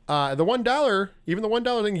join the $1, even the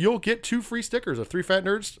 $1 thing, you'll get 2 free stickers, a 3 Fat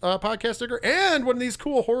Nerds podcast sticker and one of these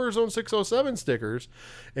cool Horror Zone 607 stickers.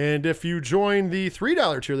 And if you join the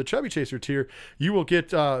 $3 tier, the Chubby Chaser tier, you will get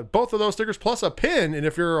both of those stickers plus a pin. And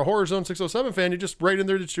if you're a Horror Zone 607 fan, you just write in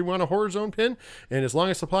there that you want a Horror Zone pin. And as long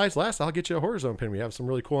as supplies last, I'll get you a Horror Zone pin. We have some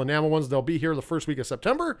really cool enamel ones. They'll be here the first week of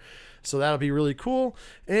September. So that'll be really cool.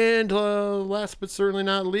 And last but certainly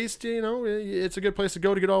not least, it's a good place to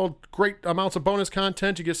go to get all great amounts of bonus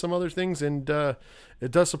content. You get some other things, and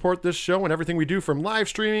it does support this show and everything we do, from live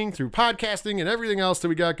streaming through podcasting and everything else that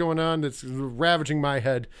we got going on that's ravaging my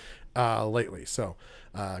head lately. So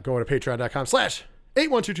go to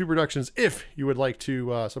patreon.com/8122productions if you would like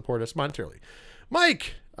to support us monetarily.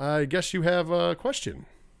 Mike, I guess you have a question.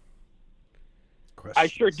 I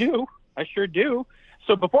sure do.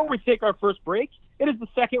 So before we take our first break, it is the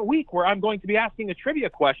second week where I'm going to be asking a trivia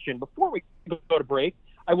question. Before we go to break,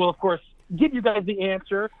 I will, of course, give you guys the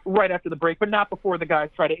answer right after the break, but not before the guys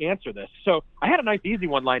try to answer this. So I had a nice, easy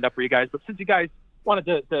one lined up for you guys, but since you guys wanted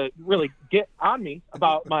to really get on me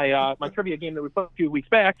about my my trivia game that we put a few weeks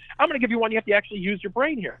back, I'm going to give you one you have to actually use your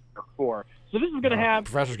brain here for. So this is going to have...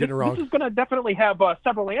 Professor's getting it wrong. This is going to definitely have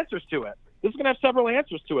several answers to it. This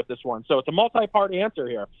one. So it's a multi-part answer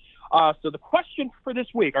here. So the question for this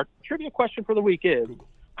week, our trivia question for the week is,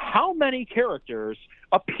 how many characters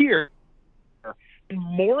appear in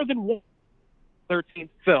more than one 13th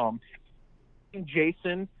film, in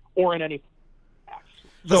Jason or in any...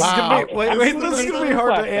 This is gonna be, this is going to be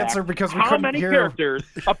hard to answer because we couldn't hear... How many characters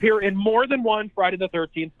appear in more than one Friday the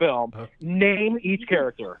 13th film? Name each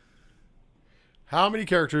character. How many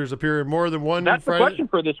characters appear in more than one That's Friday? The question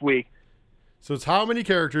for this week. So it's how many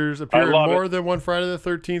characters appear in more than one Friday the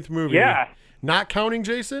 13th movie? Yeah. Not counting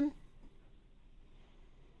Jason?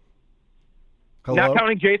 Hello? Not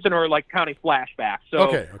counting Jason or counting flashbacks. So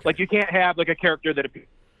okay. You can't have a character that appears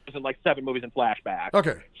in 7 movies in flashback.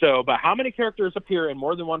 Okay. So, but how many characters appear in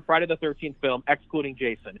more than one Friday the 13th film, excluding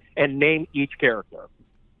Jason? And name each character.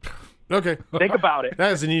 Okay. Think about it.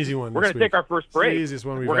 That is an easy one. We're going to take our first break. It's the easiest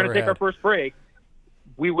one we've We're ever going to take had. our first break.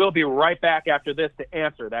 We will be right back after this to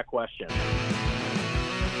answer that question.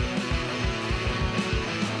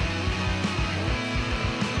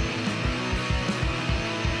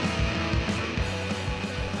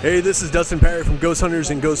 Hey, this is Dustin Parry from Ghost Hunters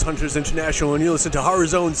and Ghost Hunters International, and you listen to Horror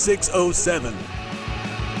Zone 607.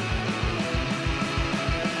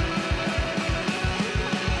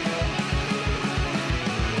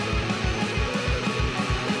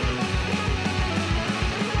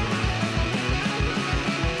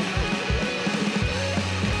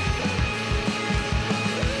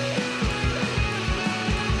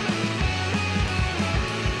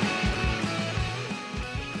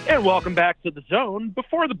 And welcome back to the Zone.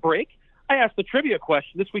 Before the break, I asked this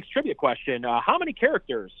week's trivia question, how many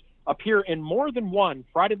characters appear in more than one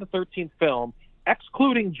Friday the 13th film,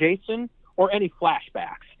 excluding Jason or any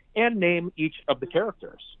flashbacks, and name each of the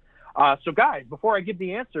characters. So, guys, before I give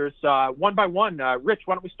the answers, one by one, Rich,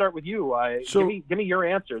 why don't we start with you? Give me your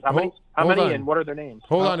answers. How many, and what are their names?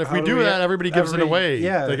 Hold on. If we do that, everybody gives it away.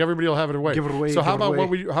 Yeah. Like, everybody will have it away. Give it away. So how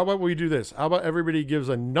about we do this? How about everybody gives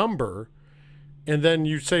a number, and then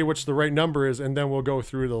you say which the right number is, and then we'll go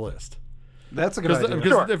through the list. That's a good idea.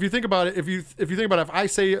 Because if you think about it,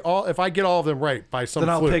 if I get all of them right by some then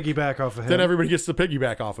I'll fluke, piggyback off of him. then everybody gets to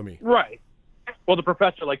piggyback off of me. Right. Well, the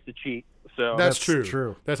professor likes to cheat, so That's true.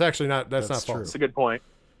 true. That's actually not. That's not true. false. that's a good point.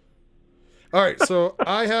 All right, so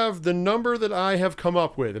I have the number that I have come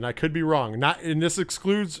up with, and I could be wrong. And this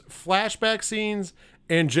excludes flashback scenes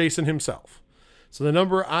and Jason himself. So the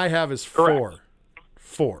number I have is Correct. 4.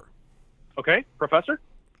 4. Okay, Professor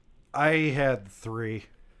I had 3.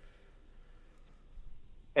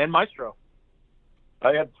 and Maestro.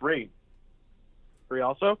 I had 3. 3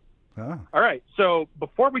 also? Oh. All right, so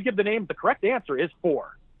before we give the names, the correct answer is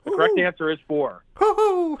 4. The correct answer is 4.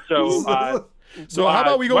 So, So how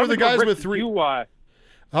about we go why with the don't guys Rich, with 3? You, How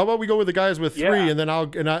about we go with the guys with 3, Yeah. and then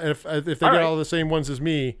if they get right. all the same ones as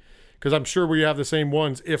me, because I'm sure we have the same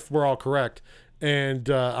ones if we're all correct, and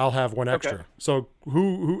I'll have one extra. Okay. So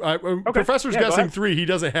Professor's Yeah, go guessing ahead. 3. He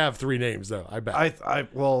doesn't have 3 names though. I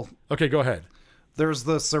bet. Well, Okay, go ahead. there's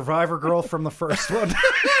the survivor girl from the first one.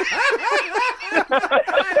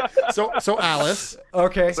 So Alice.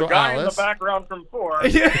 Okay. So Guy in the Alice. background from 4.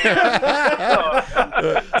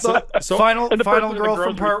 So final and the person in the girl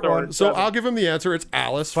from grocery part store. 1. So I'll give him the answer. It's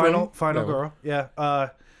Alice. Final from, girl. Yeah. All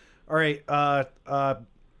right.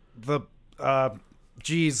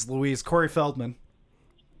 Geez, Louise, Corey Feldman.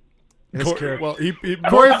 His character. Well, he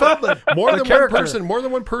Corey Feldman. more The than character. one person. More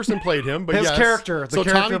than one person played him. But His yes. character, the So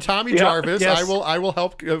character- Tommy Yeah. Jarvis. Yes. I will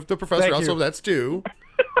help the professor Thank out. So you. that's 2.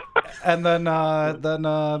 And then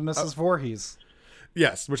Mrs. Voorhees.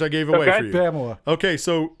 Yes, which I gave away Okay. for you. Pamela. Okay,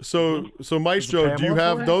 so Maestro, do you Pamela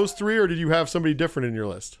have for it? those 3, or did you have somebody different in your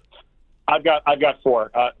list? I've got 4.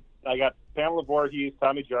 I got Pamela Voorhees,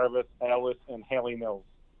 Tommy Jarvis, Alice, and Haley Mills.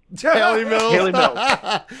 Haley Mills. Haley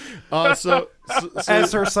Mills. So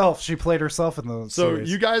As herself. She played herself in the series.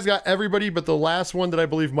 you guys got everybody, but the last one that I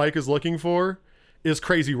believe Mike is looking for is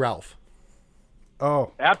Crazy Ralph.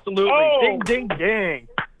 Oh. Absolutely. Oh. Ding, ding, ding.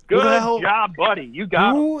 Who Good the hell- job, buddy. You got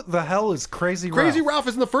it. Who the hell is Crazy Ralph? Crazy Ralph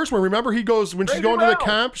is in the first one. Remember, he goes when she's Crazy going to the Ralph.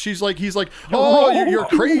 camp. He's like, "Oh, you're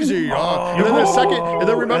crazy." And then the second, and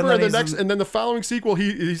then remember, And then and the he's next, and then the following sequel,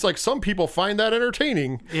 he's like, "Some people find that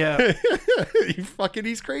entertaining." Yeah.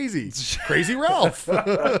 He's crazy. Crazy Ralph.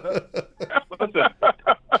 Listen,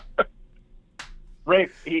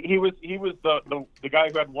 Rafe, he was the guy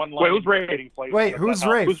who had one line. Wait, who's Rafe? that he played Wait, with who's that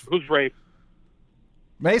house. Rafe? Who's Rafe?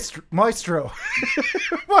 Maestro.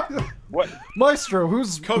 What? Maestro.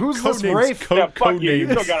 Who's this Codenames. Rafe? Yeah, fuck you. You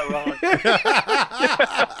Codenames. still got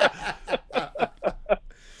it wrong.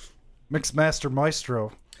 Mixmaster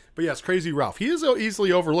Maestro. But yes, Crazy Ralph. He is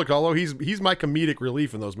easily overlooked, although he's my comedic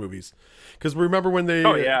relief in those movies. Because remember when they?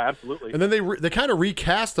 Oh yeah, absolutely. And then they kind of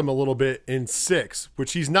recast him a little bit in 6,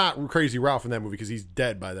 which he's not Crazy Ralph in that movie because he's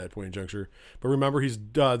dead by that point in juncture. But remember, he's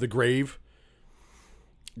the Grave.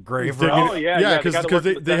 Grave They're Ralph. gonna- yeah, yeah, the guy that because works at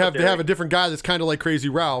they the have cemetery. a different guy that's kind of like Crazy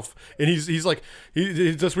Ralph, and he's like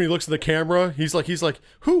he just when he looks at the camera, he's like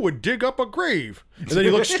who would dig up a grave? And then he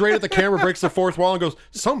looks straight at the camera, breaks the fourth wall, and goes,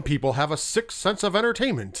 "Some people have a sixth sense of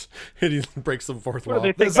entertainment," and he breaks the fourth What do wall.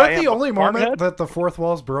 they think Is that I am, the a only farm moment head? that the fourth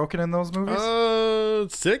wall's broken in those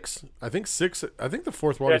movies? 6. I think 6. I think the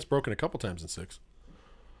fourth wall Yeah. gets broken a couple times in 6.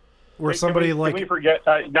 Where somebody can like we forget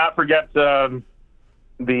not forget the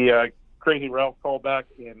Crazy Ralph callback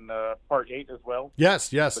in part 8 as well. Yes,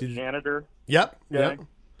 The janitor. yep. Yeah.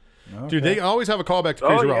 Dude, they always have a callback to Oh,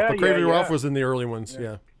 Crazy yeah, Ralph, but Crazy yeah, Ralph yeah. was in the early ones.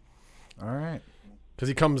 Yeah. All right. Because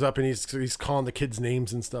he comes up and he's calling the kids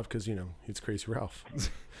names and stuff because, he's Crazy Ralph.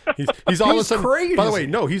 He's all of a sudden. crazy. By the way,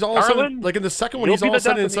 no, he's all of a sudden, Arlen, like in the second one, you'll he's be all of a the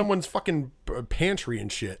sudden in death of me. someone's fucking pantry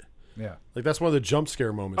and shit. Yeah. Like that's one of the jump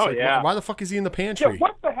scare moments. Oh, Like, yeah. why the fuck is he in the Yeah, pantry?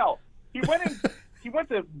 what the hell? He went in. He went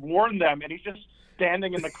to warn them, and he's just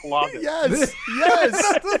standing in the closet. Yes,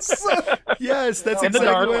 yes, that's In the exactly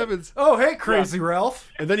dark. what happens. Oh, hey, Crazy Ralph.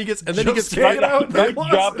 And then he gets Just hanging out in the Good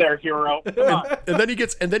closet. job there, hero. Come on. and then he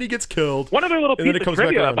gets killed. One other little And then piece it of comes back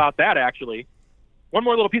trivia around. about that, actually. One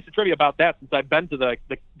more little piece of trivia about that, since I've been to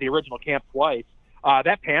the original camp twice.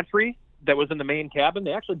 That pantry that was in the main cabin,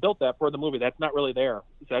 they actually built that for the movie. That's not really there.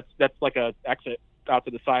 That's like a exit out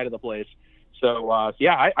to the side of the place. So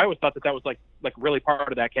yeah, I always thought that was like really part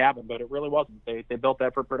of that cabin, but it really wasn't. They built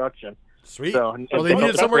that for production. Sweet. So, well, they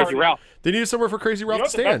needed somewhere. Crazy Ralph. They needed somewhere for Crazy Ralph You know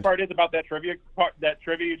to what the best stand. part is about that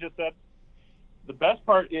trivia you just said? The best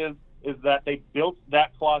part is that they built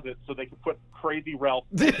that closet so they could put Crazy Ralph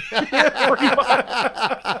And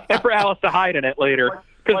for Alice to hide in it later.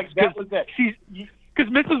 like that was it.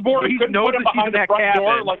 Because Mrs. Voorhees knows that she's in that cabin.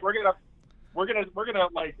 Door, like we're gonna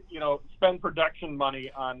like spend production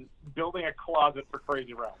money on building a closet for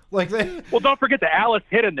Crazy Ralph. Like they. Well, don't forget that Alice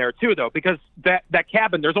hid in there too, though, because that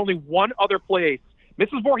cabin. There's only one other place.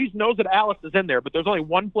 Mrs. Voorhees knows that Alice is in there, but there's only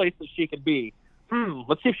one place that she can be.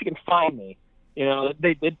 Let's see if she can find me.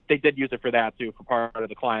 They did use it for that too, for part of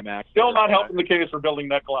the climax. Still not helping the case for building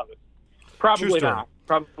that closet. Probably not.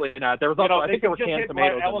 Probably not. There was also, I think there was canned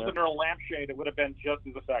tomatoes. Alice in in her lampshade, it would have been just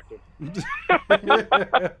as effective.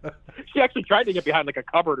 She actually tried to get behind like a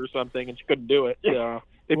cupboard or something, and she couldn't do it. So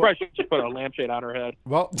they probably should just put a lampshade on her head.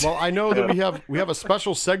 Well, I know that we have a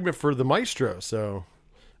special segment for the Maestro, so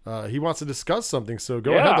he wants to discuss something. So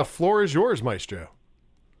go ahead. The floor is yours, Maestro.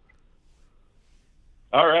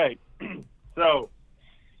 All right. So,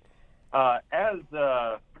 as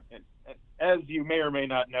you may or may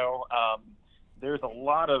not know, there's a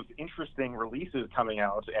lot of interesting releases coming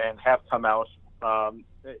out and have come out.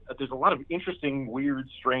 There's a lot of interesting, weird,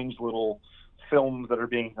 strange little films that are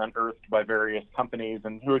being unearthed by various companies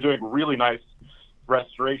and who are doing really nice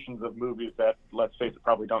restorations of movies that, let's face it,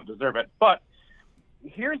 probably don't deserve it. But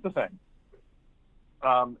here's the thing.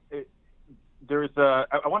 I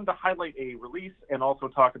wanted to highlight a release and also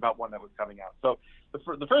talk about one that was coming out. So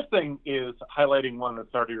the first thing is highlighting one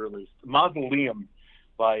that's already released, Mausoleum,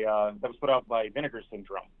 that was put out by Vinegar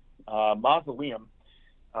Syndrome. Mausoleum,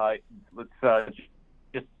 let's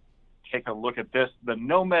just take a look at this. The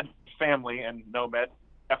Nomad family, and Nomad,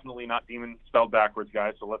 definitely not demon spelled backwards,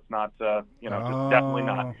 guys, so let's not, just definitely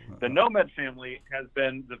not. The Nomad family has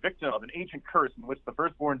been the victim of an ancient curse in which the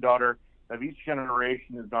firstborn daughter of each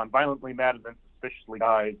generation has gone violently mad and then suspiciously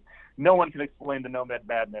dies. No one can explain the Nomad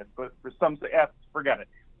madness, but for some, forget it.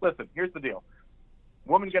 Listen, here's the deal.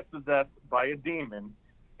 Woman gets possessed by a demon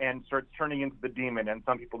and starts turning into the demon, and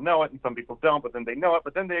some people know it and some people don't, but then they know it,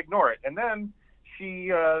 but then they ignore it. And then she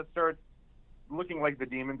starts looking like the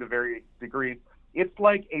demon to various degrees. It's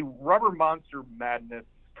like a Rubber Monster madness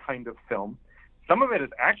kind of film. Some of it is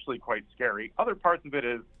actually quite scary. Other parts of it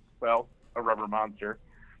is, well, a rubber monster.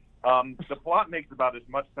 The plot makes about as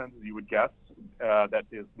much sense as you would guess. That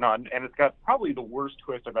is none, and it's got probably the worst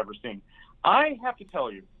twist I've ever seen. I have to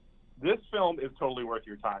tell you, this film is totally worth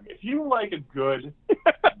your time. If you like a good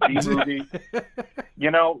B movie,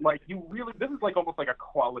 like you really, this is like almost like a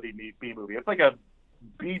quality B movie. It's like a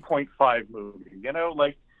B.5 movie,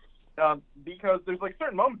 because there's like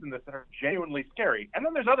certain moments in this that are genuinely scary, and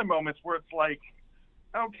then there's other moments where it's like,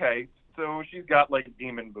 okay, so she's got like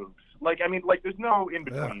demon boobs. There's no in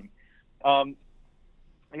between.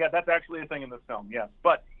 Yeah, that's actually a thing in this film. Yes,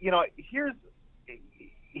 but here's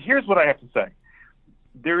what I have to say.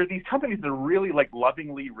 There are these companies that are really like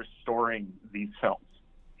lovingly restoring these films,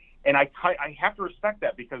 and I have to respect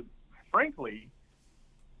that because, frankly,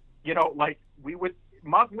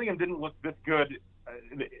 Mausoleum didn't look this good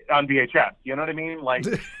on VHS. You know what I mean? Like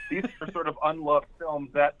these are sort of unloved films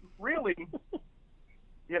that really.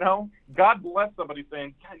 God bless somebody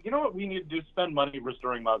saying, you know what we need to do? Spend money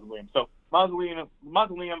restoring Mausoleum. So Mausoleum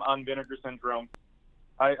on Vinegar Syndrome.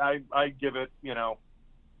 I give it,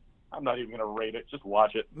 I'm not even going to rate it. Just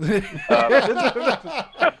watch it.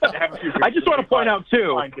 I just want to point out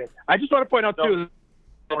too.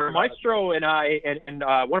 Maestro and I and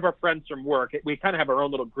one of our friends from work, we kind of have our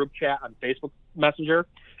own little group chat on Facebook Messenger,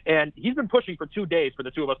 and he's been pushing for 2 days for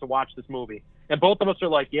the two of us to watch this movie, and both of us are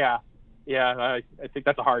like, yeah, I think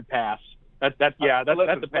that's a hard pass. That's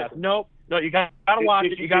a pass. No, you gotta watch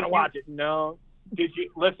it. You gotta watch it. No. Did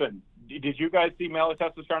you listen? Did you guys see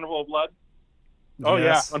Malatesta's Carnival of Blood? Oh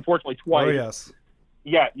yes. Yeah, unfortunately twice. Oh yes.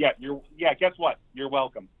 Yeah. Guess what? You're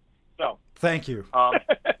welcome. So. Thank you.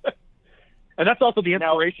 And that's also the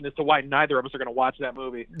inspiration as to why neither of us are going to watch that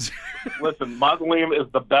movie. Listen, Mausoleum is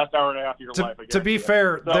the best hour and a half of your life. To be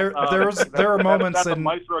fair, there are moments that's a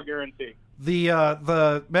Maestro guarantee. The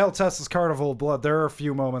Malatesta's Carnival of Blood. There are a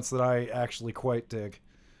few moments that I actually quite dig.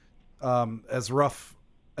 As rough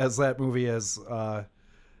as that movie is,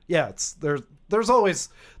 there's always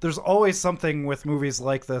something with movies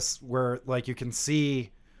like this where like you can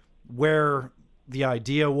see where the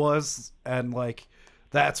idea was and like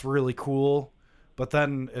that's really cool, but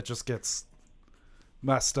then it just gets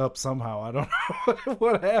messed up somehow. I don't know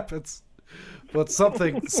what happens, but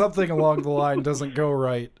something along the line doesn't go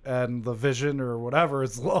right, and the vision or whatever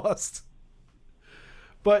is lost.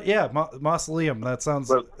 But yeah, Mausoleum. That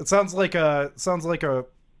sounds. It sounds like a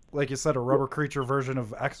like you said, a rubber creature version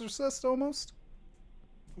of Exorcist almost.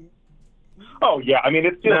 Oh yeah, I mean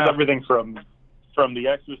it steals everything from The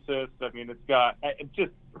Exorcist. I mean it's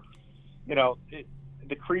just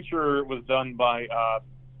the creature was done by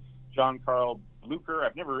John Carl Blucher.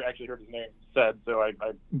 I've never actually heard his name said, so I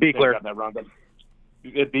Beekler. got that wrong. But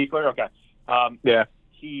Beekler, okay. Yeah.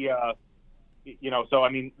 He so I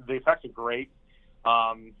mean the effects are great.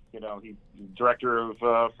 He's director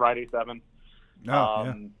of Friday 7.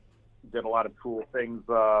 Did a lot of cool things.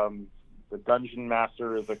 The Dungeon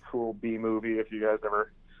Master is a cool B movie if you guys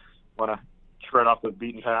ever want to tread off the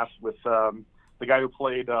beaten path with the guy who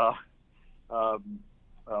played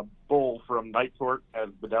Bull from Night Court as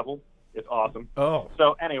the Devil. It's awesome. Oh.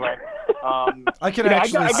 So anyway, I can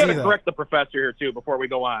actually I see got to that. correct the professor here too before we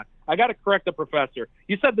go on. I got to correct the professor.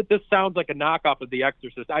 You said that this sounds like a knockoff of The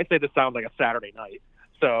Exorcist. I say this sounds like a Saturday Night.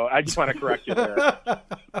 So I just want to correct you there.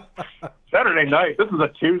 Saturday night. This is a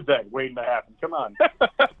Tuesday waiting to happen. Come on.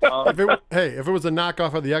 If it was a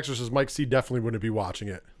knockoff of The Exorcist, Mike C definitely wouldn't be watching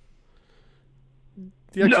it.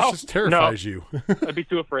 The Exorcist terrifies you. I'd be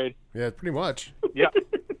too afraid. Yeah, pretty much. Yep.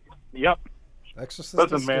 Exorcist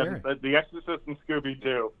Listen, is man, scary. The Exorcist and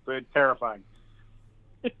Scooby-Doo. They're terrifying.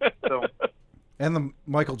 So, And the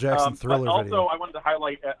Michael Jackson Thriller also, video. I wanted to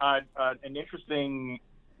highlight an interesting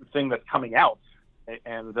thing that's coming out.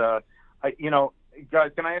 And, guys,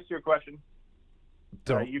 can I ask you a question?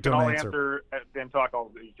 You can all answer and talk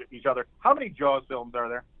all each other. How many Jaws films are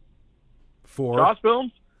there? 4. Jaws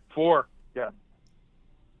films? 4. Yeah.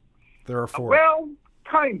 There are 4. Well,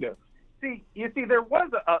 kind of. You see, there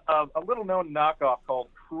was a little-known knockoff called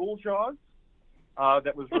Cruel Jaws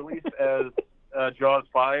that was released as Jaws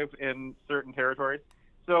 5 in certain territories.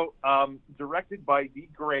 So, directed by the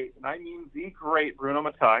great, and I mean the great Bruno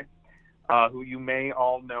Mattei, who you may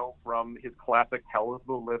all know from his classic Hell of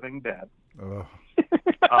the Living Dead. Cruel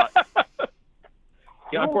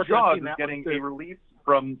Jaws is getting a release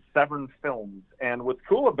from Severn Films, and what's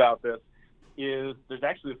cool about this is there's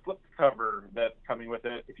actually a slipcover that's coming with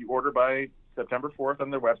it if you order by September 4th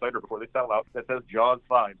on their website or before they sell out that says Jaws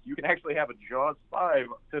 5. You can actually have a Jaws 5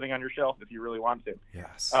 sitting on your shelf if you really want to.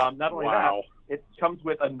 Yes. Not only that, it comes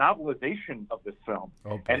with a novelization of this film.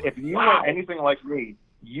 Oh, boy. And if you are anything like me,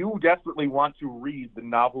 you desperately want to read the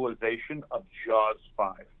novelization of Jaws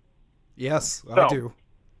 5. Yes, So, I do.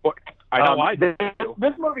 I know I do.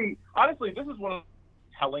 This movie, honestly, this is one of the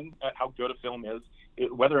telling at how good a film is,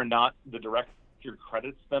 whether or not the director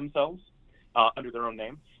credits themselves under their own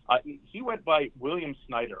name. He went by William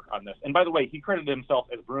Snyder on this. And by the way, he credited himself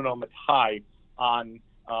as Bruno Mattei on,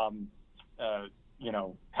 Hell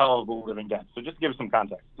of the Living Dead. So just to give some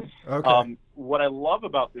context. Okay. What I love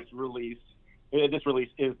about this release is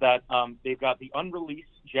that they've got the unreleased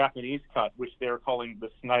Japanese cut, which they're calling the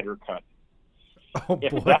Snyder cut. Oh,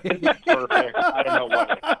 If boy. that's perfect, I don't know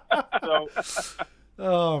what. So,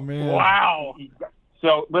 Oh, man. Wow.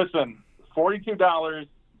 So listen, $42,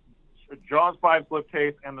 Jaws 5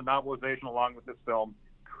 slipcase, and the novelization along with this film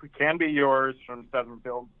can be yours from Severn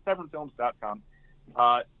Films, severnfilms.com.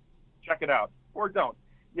 Check it out, or don't.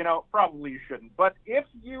 Probably you shouldn't. But if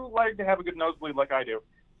you like to have a good nosebleed like I do,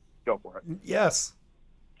 go for it. Yes.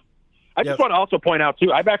 I just want to also point out,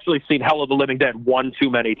 too, I've actually seen Hell of the Living Dead one too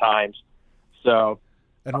many times. So,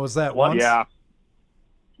 And was that once? yeah.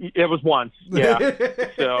 It was once, yeah.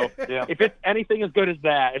 So, Yeah. if it's anything as good as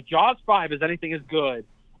that, if Jaws 5 is anything as good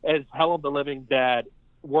as Hell of the Living Dead,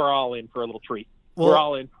 we're all in for a little treat. Well, we're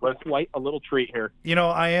all in for quite a little treat here.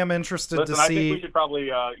 I am interested Listen, to I see. think we should probably,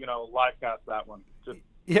 live cast that one.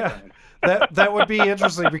 Yeah, that would be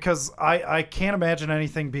interesting because I can't imagine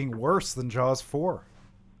anything being worse than Jaws 4.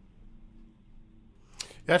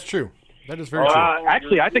 That's true. That is very true.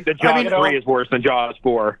 Actually, I think that Jaws 3 is worse than Jaws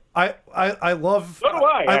 4. I love. So do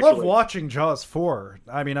I love actually. watching Jaws 4.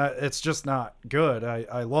 I mean, it's just not good.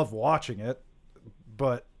 I love watching it,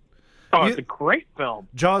 but Oh, it's a great film.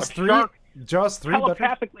 Jaws A 3. shark Jaws 3 better?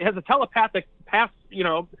 telepathically has a telepathic past,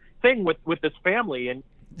 thing with this family, and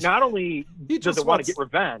not only He does just it want wants- to get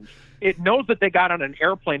revenge, it knows that they got on an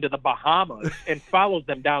airplane to the Bahamas and follows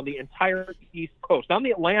them down the entire East Coast, down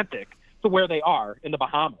the Atlantic to where they are in the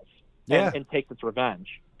Bahamas, Yeah. and takes its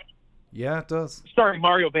revenge. Yeah, it does. Starring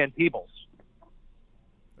Mario Van Peebles.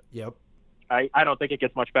 Yep. I don't think it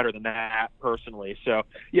gets much better than that, personally. So, I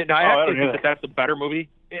I don't actually think either. that's a better movie.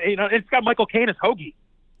 It's got Michael Caine as Hoagie.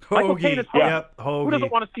 Michael Caine is Hoagie. Yep, Who Hoagie.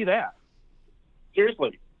 doesn't want to see that?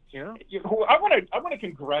 Seriously. You know? I want to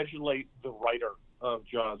congratulate the writer of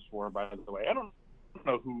Jaws 4, by the way. I don't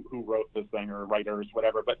know who wrote this thing or writers,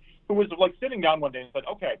 whatever, but who was like sitting down one day and said,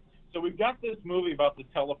 okay, So we've got this movie about this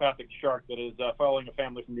telepathic shark that is following a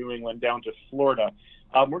family from New England down to Florida.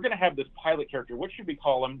 We're going to have this pilot character. What should we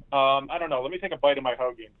call him? I don't know. Let me take a bite of my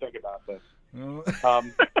hoagie and think about this.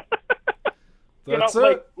 That's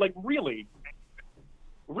it. Like really,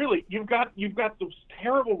 you've got this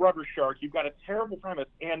terrible rubber shark. You've got a terrible premise,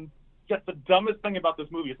 and yet the dumbest thing about this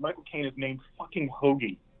movie is Michael Caine is named fucking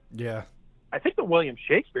Hoagie. Yeah. I think that William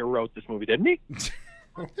Shakespeare wrote this movie, didn't he?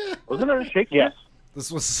 Wasn't it Shakespeare? Yes. This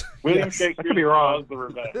was William yes. Shakespeare. I could be wrong. The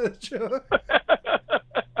Revenge.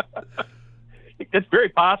 It's very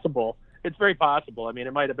possible. It's very possible. I mean,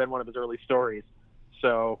 it might have been one of his early stories.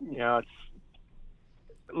 So, you know,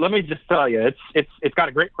 let me just tell you, it's got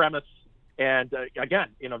a great premise. And again,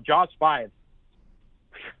 you know, Jaws 5.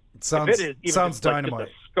 Sounds if it is even sounds just, like, dynamite.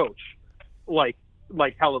 just a scotch,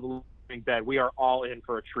 like Hell of the Living Dead, we are all in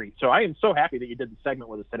for a treat. So I am so happy that you did the segment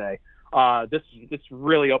with us today. This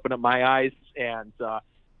really opened up my eyes. And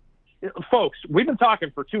folks, we've been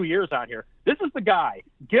talking for 2 years on here. This is the guy.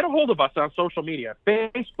 Get a hold of us on social media,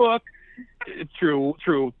 Facebook,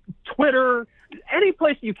 through Twitter, any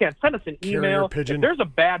place you can. Send us an email. Pigeon. If there's a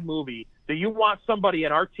bad movie that you want somebody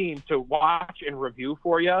in our team to watch and review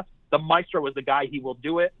for you, the Maestro is the guy. He will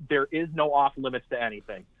do it. There is no off limits to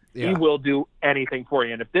anything. Yeah. He will do anything for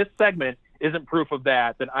you. And if this segment isn't proof of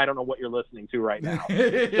that, then I don't know what you're listening to right now.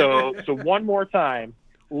 So one more time,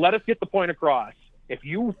 let us get the point across. If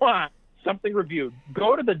you want something reviewed,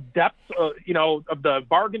 go to the depths of the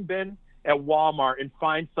bargain bin at Walmart and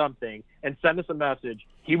find something and send us a message.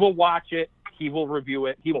 He will watch it. He will review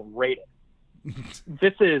it. He will rate it.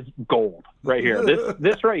 This is gold right here.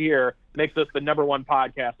 This right here makes us the #1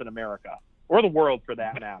 podcast in America, or the world for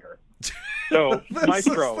that matter. So, This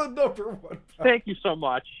Maestro, is the #1. thank you so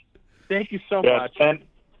much. Thank you so much.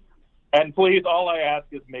 And please, all I ask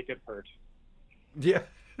is make it hurt. Yeah.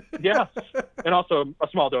 Yes, and also a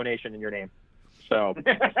small donation in your name. So,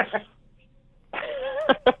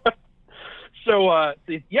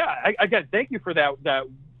 again, thank you for that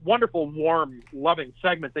wonderful, warm, loving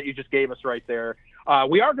segment that you just gave us right there.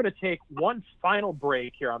 We are going to take one final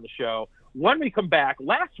break here on the show. When we come back,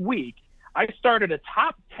 last week I started a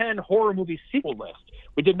top 10 horror movie sequel list.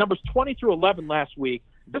 We did numbers 20 through 11 last week.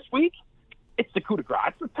 This week, it's the coup de grace.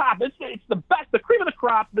 It's the top. It's the best, the cream of the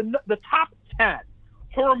crop, the top 10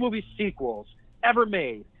 horror movie sequels ever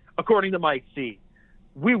made, according to Mike C.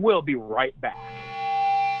 We will be right back.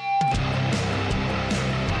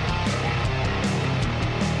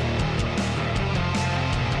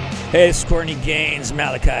 Hey, it's Courtney Gaines,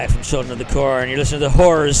 Malachi from Children of the Corn. You're listening to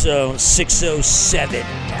Horror Zone 607.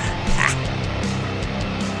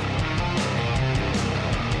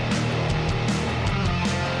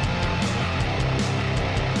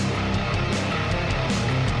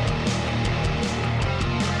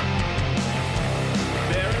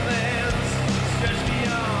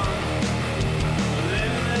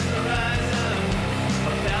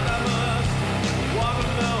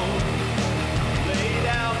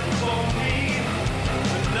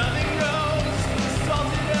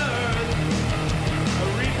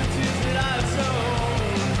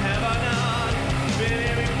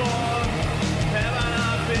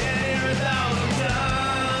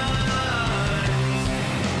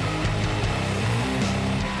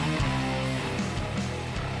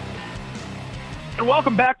 And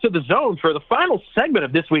welcome back to the Zone for the final segment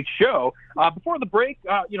of this week's show. Before the break,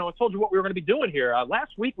 I told you what we were going to be doing here.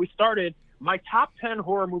 Last week we started my top 10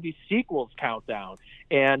 horror movie sequels countdown.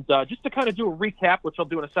 And just to kind of do a recap, which I'll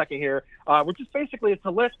do in a second here, we're just basically, it's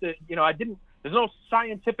a list that, there's no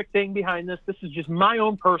scientific thing behind this. This is just my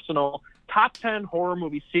own personal top 10 horror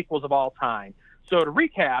movie sequels of all time. So to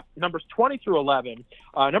recap, numbers 20 through 11,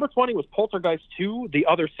 number 20 was Poltergeist 2, The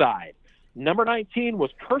Other Side. Number 19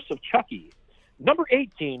 was Curse of Chucky. Number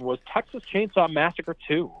 18 was Texas Chainsaw Massacre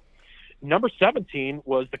 2. Number 17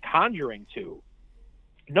 was The Conjuring 2.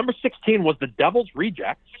 Number 16 was The Devil's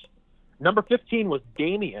Rejects. Number 15 was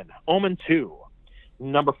Damien, Omen 2.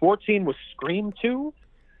 Number 14 was Scream 2.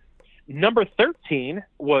 Number 13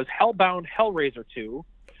 was Hellbound Hellraiser 2.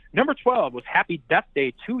 Number 12 was Happy Death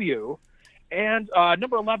Day to You. And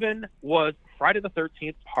number 11 was Friday the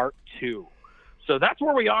 13th Part 2. So that's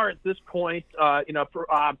where we are at this point.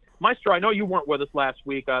 Maestro, I know you weren't with us last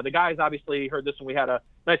week. The guys obviously heard this and we had a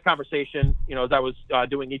nice conversation, as I was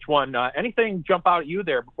doing each one. Anything jump out at you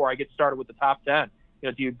there before I get started with the top 10?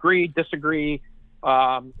 Do you agree, disagree?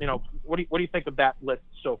 What do you think of that list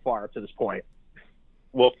so far up to this point?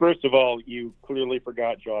 Well, first of all, you clearly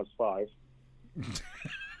forgot Jaws 5.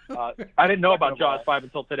 I didn't know about Jaws 5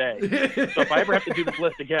 until today. So if I ever have to do this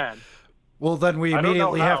list again. Well, then we I don't know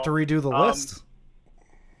immediately have how. to redo the list.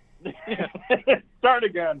 Start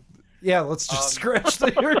again. Yeah, let's just scratch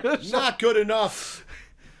the Not good enough.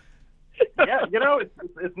 Yeah,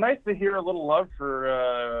 it's nice to hear a little love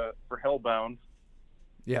for Hellbound.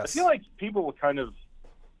 Yes. I feel like people will kind of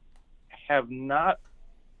have not.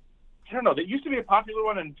 I don't know. That used to be a popular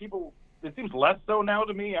one, and people. It seems less so now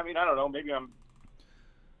to me. I mean, I don't know. Maybe I'm.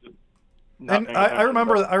 And I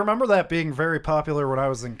remember that being very popular when I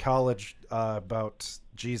was in college about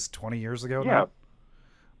 20 years ago now.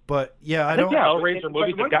 But yeah, I don't. Yeah, Hellraiser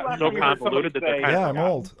movies have gotten so convoluted that they're kind of. Yeah,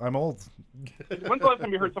 I'm old. When's the last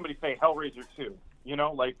time you heard somebody say Hellraiser 2?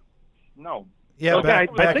 No. Yeah, Okay, back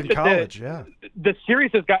I in think that college. Yeah. The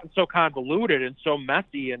series has gotten so convoluted and so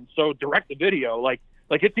messy and so direct-to-video. Like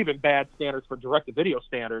it's even bad standards for direct-to-video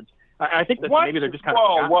standards. I think that maybe they're just kind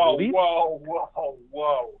of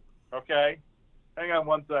Whoa. Okay, hang on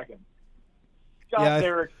 1 second. Scott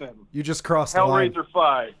Derrickson. You just crossed the line. Hellraiser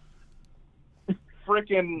 5.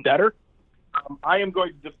 Frickin' better. I am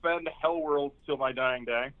going to defend Hellworld till my dying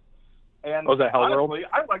day. And was that Hellworld? Honestly,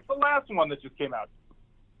 I like the last one that just came out.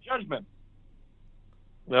 Judgment.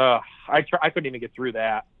 I couldn't even get through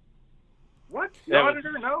that. What? The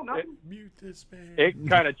Auditor? No, nothing. Mute this man. It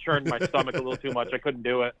kind of churned my stomach a little too much. I couldn't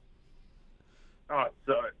do it. Oh,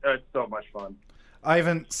 it's so much fun. I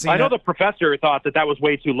haven't seen. I know the professor thought that was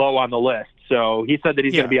way too low on the list, so he said that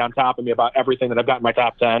he's going to be on top of me about everything that I've got in my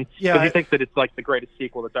top 10. Yeah, because he thinks that it's like the greatest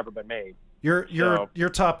sequel that's ever been made. Your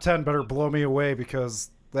top 10 better blow me away,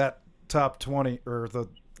 because that top 20 or the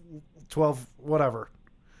 12 whatever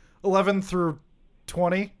 11 through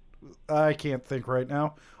 20, I can't think right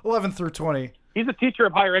now. 11 through 20. He's a teacher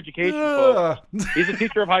of higher education, folks. He's a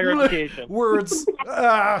teacher of higher education. Words.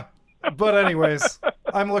 But anyways,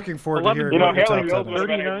 I'm looking forward to hearing what your top 10 is. Would have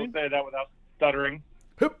been able to say that without stuttering.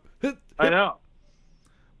 I know.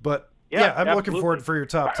 But yeah, I'm looking absolutely. forward for your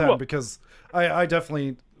top 10 because I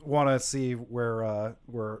definitely want to see where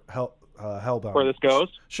Hellbound Where this goes?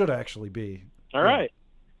 should actually be. All right.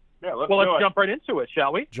 Yeah, let's jump right into it,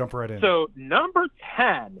 shall we? Jump right in. So number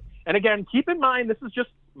 10, and again, keep in mind this is just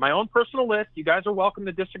my own personal list. You guys are welcome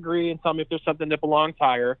to disagree and tell me if there's something that belongs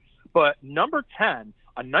higher. But number 10,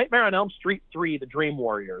 A Nightmare on Elm Street 3, The Dream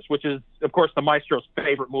Warriors, which is, of course, the Maestro's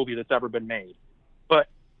favorite movie that's ever been made. But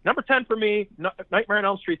number 10 for me, Nightmare on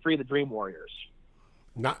Elm Street 3, The Dream Warriors.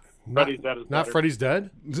 Not Freddy's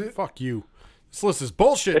Dead. Fuck you. This list is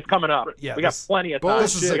bullshit. It's coming up. Yeah, we got plenty of time.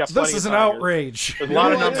 This is an outrage. There's a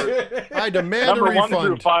lot of numbers. I demand Number a 1 through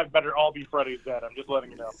refund. 5 better all be Freddy's Dead. I'm just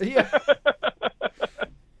letting you know. Yeah.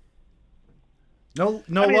 No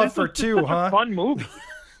love for 2, huh? Fun movie.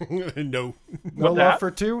 No. No love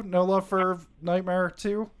for 2? No love for Nightmare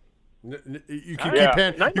 2? You can keep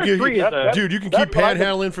Nightmare 3 is a... dude. You can keep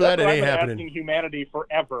panhandling for that. It ain't happening. Asking humanity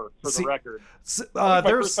forever, for the record. There's My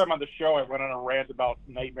first time on the show, I went on a rant about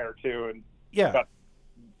Nightmare 2 and got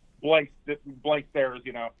blank stares,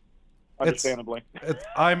 understandably.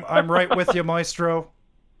 I'm right with you, Maestro.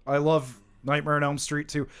 I love Nightmare on Elm Street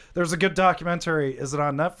 2. There's a good documentary. Is it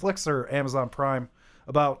on Netflix or Amazon Prime?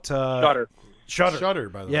 About Shudder,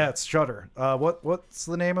 by the way. Yeah, it's Shudder. What's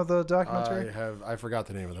the name of the documentary? I forgot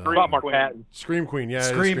the name of that. About Mark Patton. Scream Queen. Yeah,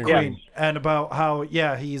 Scream Queen. And about how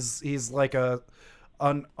he's like a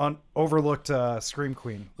overlooked Scream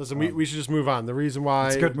Queen. Listen, we should just move on. The reason why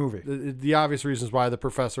it's a good movie. The obvious reasons why the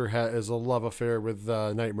professor has a love affair with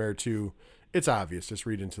Nightmare 2. It's obvious. Just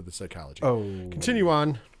read into the psychology. Oh, continue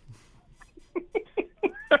on.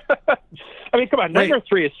 I mean, come on. Nightmare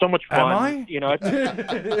 3 is so much fun. Am I? I'm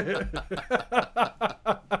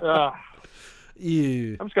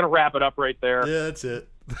just going to wrap it up right there. Yeah, that's it.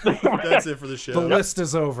 That's it for the show. The list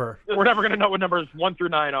is over. We're never going to know what numbers 1 through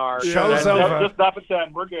 9 are. Show's over. Just stop at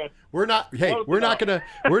 10. We're good. We're not. Hey, we're not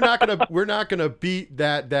gonna beat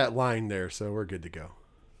that line there. So we're good to go.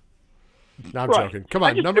 No, I'm joking. Come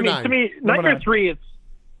on, number 9. To me, Nightmare 3 is.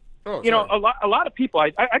 Oh, a lot of people. I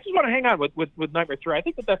just want to hang on with Nightmare 3. I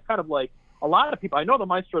think that's kind of like a lot of people. I know the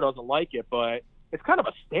Maestro doesn't like it, but it's kind of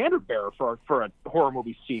a standard bearer for a horror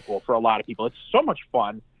movie sequel for a lot of people. It's so much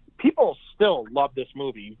fun. People still love this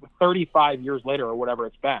movie 35 years later or whatever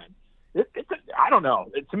it's been. I don't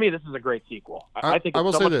know. To me, this is a great sequel. I think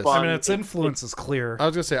it's so much fun. I mean, its influence is clear. I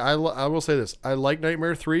was gonna say I will say this. I like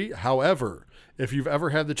Nightmare 3. However, if you've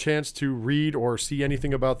ever had the chance to read or see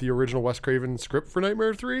anything about the original Wes Craven script for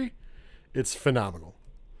Nightmare 3, it's phenomenal.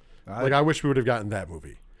 I wish we would have gotten that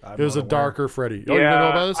movie. It was a darker Freddy. Oh, you don't know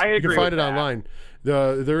about this? You can find it online.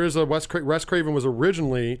 There is a Wes Craven was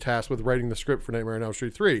originally tasked with writing the script for Nightmare on Elm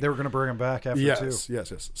Street 3. They were going to bring him back after 2.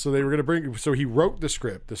 Yes. So they were going to so he wrote the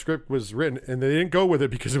script. The script was written, and they didn't go with it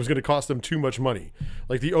because it was going to cost them too much money.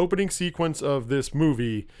 Like the opening sequence of this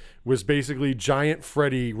movie was basically giant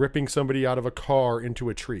Freddy ripping somebody out of a car into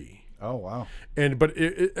a tree. Oh wow! But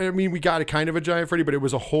I mean, we got a kind of a giant Freddy, but it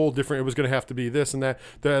was a whole different. It was going to have to be this and that.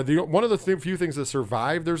 The one of the few things that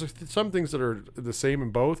survived. There's some things that are the same in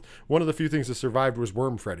both. One of the few things that survived was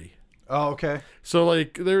Worm Freddy. Oh, okay. So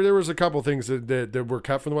like there was a couple things that were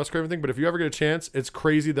cut from the Wes Craven thing. But if you ever get a chance, it's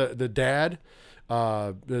crazy. The dad,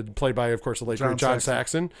 played by, of course, the late John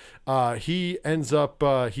Saxon. He ends up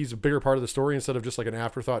he's a bigger part of the story instead of just like an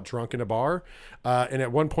afterthought drunk in a bar. And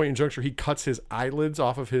at one point in juncture, he cuts his eyelids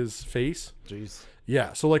off of his face. Jeez.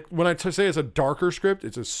 Yeah, so like when I say it's a darker script,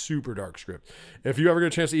 it's a super dark script. If you ever get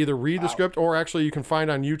a chance to either read the script or actually you can find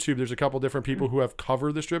on YouTube, there's a couple different people who have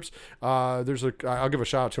covered the strips. I'll give a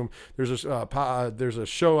shout out to them. There's a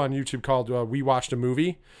show on YouTube called We Watched a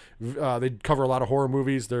Movie. They cover a lot of horror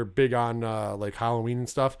movies. They're big on like Halloween and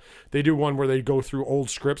stuff. They do one where they go through old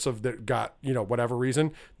scripts that got, whatever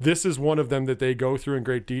reason. This is one of them that they go through in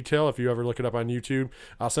great detail. If you ever look it up on YouTube,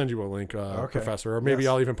 I'll send you a link, Professor, or maybe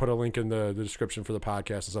I'll even put a link in the description for the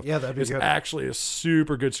podcast and stuff. Yeah, that'd be good. It's actually a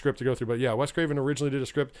super good script to go through. But yeah, Wes Craven originally did a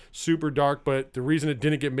script super dark, but the reason it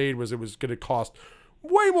didn't get made was it was going to cost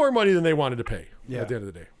way more money than they wanted to pay at the end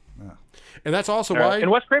of the day. Yeah. And that's also why.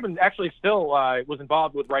 And Wes Craven actually still was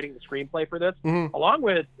involved with writing the screenplay for this, along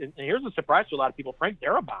with, and here's a surprise to a lot of people, Frank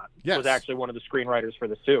Darabont was actually one of the screenwriters for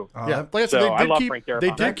this too. Yeah, so I love Frank Darabont.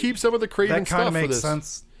 They did keep some of the Craven stuff for this. That kind of makes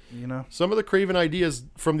sense. Some of the Craven ideas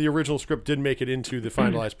from the original script did make it into the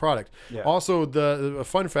finalized product. Yeah. Also, the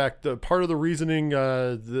fun fact, part of the reasoning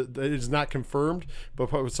that is not confirmed,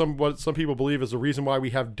 but what some people believe is the reason why we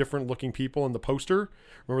have different looking people in the poster.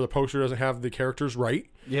 Remember, the poster doesn't have the characters right.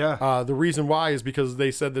 Yeah. The reason why is because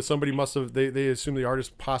they said that somebody must have. They assume the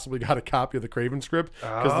artist possibly got a copy of the Craven script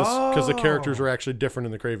because the characters are actually different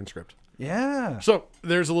in the Craven script. Yeah. So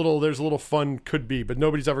there's a little fun could be, but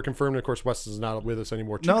nobody's ever confirmed. And of course, Wes is not with us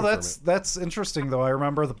anymore. No, that's interesting though. I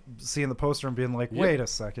remember seeing the poster and being like, wait a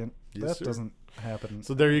second, that doesn't happen.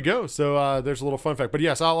 So there you go. So there's a little fun fact. But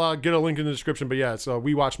yes, I'll get a link in the description. But yeah, so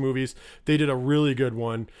We Watch Movies. They did a really good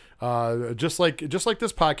one. Just like this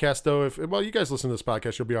podcast though. If you guys listen to this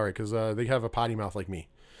podcast, you'll be all right because they have a potty mouth like me.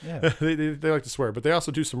 Yeah. they like to swear, but they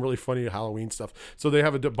also do some really funny Halloween stuff. So they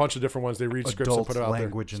have a bunch of different ones. They read scripts and put it out there.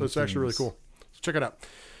 So it's actually really cool. So check it out.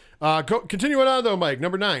 Continuing on though, Mike,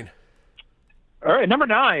 number 9. All right, number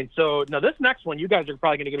 9. So now this next one, you guys are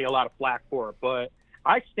probably going to give me a lot of flack for, but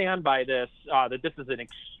I stand by this, that this is an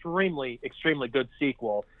extremely, extremely good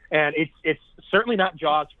sequel. And it's certainly not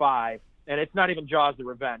Jaws 5, and it's not even Jaws the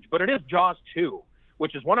Revenge, but it is Jaws 2,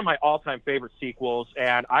 which is one of my all-time favorite sequels.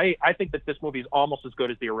 And I think that this movie is almost as good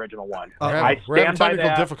as the original one. I we're having stand by technical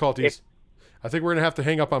that. difficulties. I think we're going to have to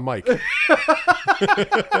hang up on Mike. You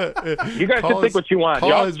guys can think what you want.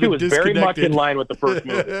 Jaws 2 is very much in line with the first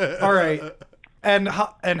movie. All right. And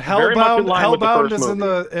Hellbound is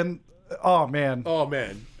in oh man.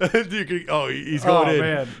 He's going in.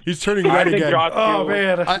 Man. He's turning red again. Oh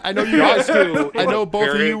man. I know you guys do. I know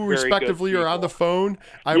both of you respectively are on the phone.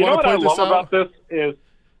 I want to point this out. About this is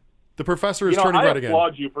the professor is turning red again. I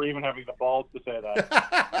applaud you for even having the balls to say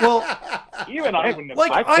that. Well, even I wouldn't have.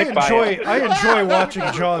 Like I enjoy watching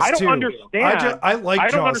Jaws 2. I don't understand. I like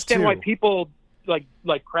Jaws 2. I don't understand why people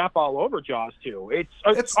like crap all over Jaws 2.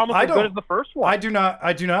 It's almost as good as the first one. I do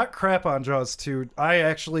not crap on Jaws 2. I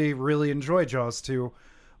actually really enjoy Jaws 2,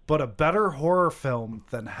 but a better horror film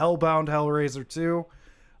than Hellbound Hellraiser 2,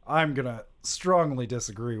 I'm gonna strongly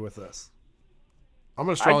disagree with this. I'm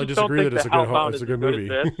gonna strongly disagree that it's a good movie.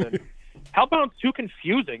 Hellbound's too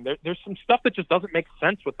confusing. There's some stuff that just doesn't make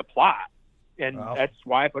sense with the plot, and that's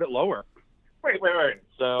why I put it lower. Wait.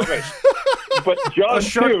 So, but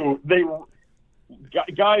Jaws 2,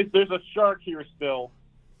 guys, there's a shark here still.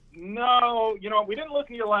 No, we didn't listen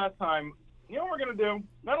to you last time. You know what we're going to do?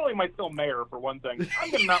 Not only am I still mayor, for one thing,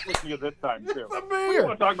 I'm going to not listen to you this time, too. The What mayor. you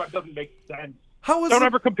want to talk about doesn't make sense. Don't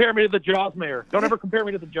ever compare me to the Jaws mayor. Don't ever compare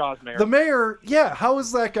me to the Jaws mayor. The mayor, how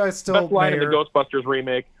is that guy still Best line mayor? in the Ghostbusters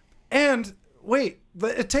remake. And, wait,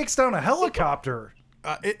 it takes down a helicopter.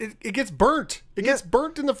 It gets burnt. It gets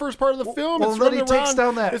burnt in the first part of the film. Well, then he takes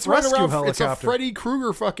down that rescue helicopter. It's a Freddy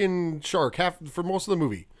Krueger fucking shark for most of the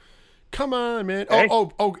movie. Come on, man. Hey.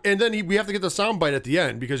 Oh, and then we have to get the sound bite at the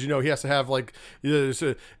end because he has to have like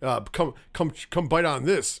come bite on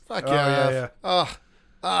this. Fuck yeah.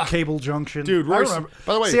 Cable Junction, dude. Royce,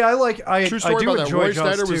 by the way, see, I true story do about that. enjoy Roy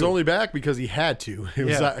Jaws Schneider was too. only back because he had to. He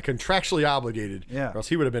was contractually obligated. Yeah, or else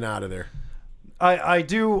he would have been out of there. I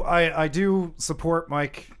do support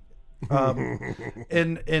Mike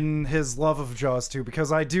in his love of Jaws 2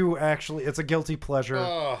 because I do actually. It's a guilty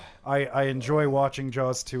pleasure. I enjoy watching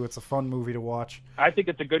Jaws 2. It's a fun movie to watch. I think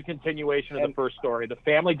it's a good continuation of the first story. The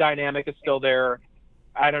family dynamic is still there.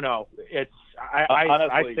 I don't know. I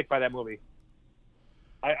Honestly, stick by that movie.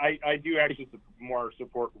 I do actually more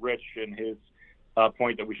support Rich in his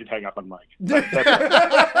point that we should hang up on Mike. And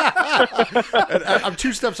I'm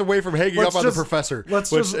 2 steps away from hanging up on the professor,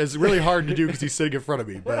 which is really hard to do because he's sitting in front of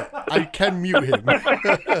me, but I can mute him.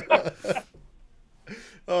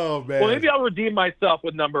 Oh, man. Well, maybe I'll redeem myself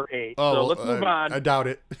with number 8. So let's move on. I doubt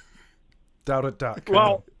it. Doubt it.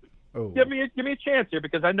 Well, oh. give me a chance here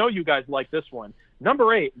because I know you guys like this one.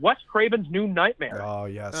 Number 8, Wes Craven's New Nightmare. Oh,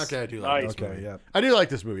 yes. Okay, I do like this Okay, movie. yeah. I do like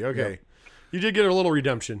this movie. Okay. Yep. You did get a little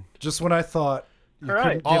redemption. Just when I thought you All right.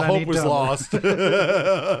 couldn't All get hope any was dumber. lost. you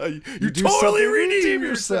do totally something, redeemed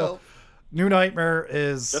yourself. New Nightmare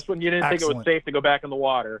is Just when you didn't think it was excellent. safe to go back in the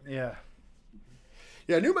water. Yeah.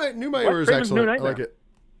 Yeah, New Nightmare is Craven's New excellent. I Nightmare. like it.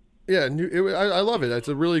 Yeah, I love it. It's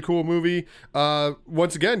a really cool movie.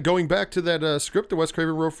 Once again, going back to that script that Wes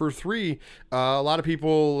Craven wrote for 3, a lot of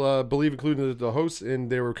people believe, including the hosts, and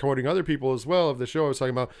they were quoting other people as well of the show I was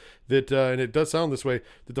talking about, that, and it does sound this way,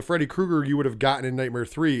 that the Freddy Krueger you would have gotten in Nightmare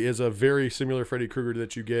 3 is a very similar Freddy Krueger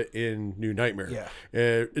that you get in New Nightmare.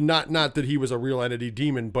 Yeah. Not that he was a real entity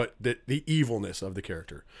demon, but that the evilness of the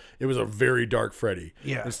character. It was a very dark Freddy.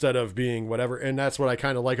 Yeah. Instead of being whatever. And that's what I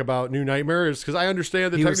kind of like about New Nightmare, is because I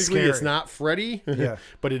understand that He was technically it's scary. not Freddy, Yeah.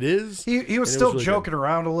 but it is. He was And it still really joking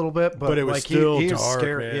around a little bit, but it was like still he was dark,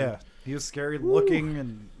 scary. man. Yeah. He was scary looking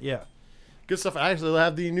and yeah. Good stuff. I actually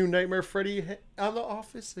have the New Nightmare Freddy on the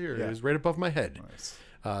office here. Yeah. It was right above my head. Nice.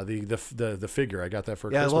 The figure. I got that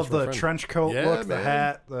for Yeah, I Christmas love from a the friend. trench coat Yeah, look, the man.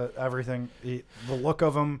 hat, the everything. The look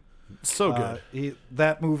of him. So good.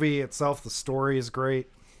 That movie itself, the story is great.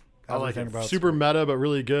 I like Everything it. about Super it's great. meta, but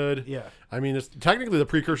really good. Yeah. I mean, it's technically the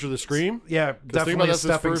precursor to Scream. Yeah, 'Cause think definitely about a that's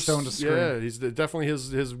his stepping first- stone to Scream. Yeah, he's definitely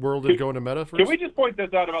his world is going to meta first. Can we just point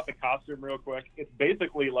this out about the costume real quick? It's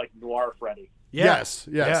basically like Noir Freddy. Yeah. Yes.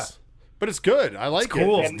 Yeah. But it's good. I like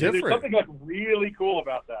cool. it. It's And there's different. something like really cool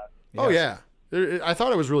about that. Oh yeah, I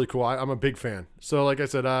thought it was really cool. I'm a big fan. So like I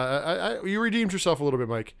said, you redeemed yourself a little bit,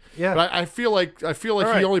 Mike. Yeah. But I feel like he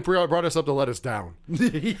right. only brought us up to let us down.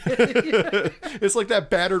 It's like that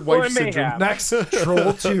battered wife Well, it may syndrome. have. Next,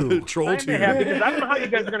 Troll 2. Troll I 2. may have, because I don't know how you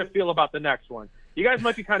guys are going to feel about the next one. You guys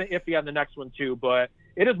might be kind of iffy on the next one too, but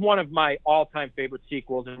it is one of my all-time favorite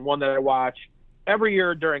sequels and one that I watch every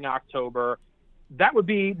year during October. That would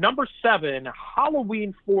be number 7,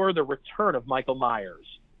 Halloween 4: The Return of Michael Myers.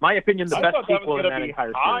 My opinion, the I best thought that sequel was in going that to be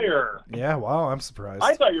entire higher. Yeah, wow, I'm surprised.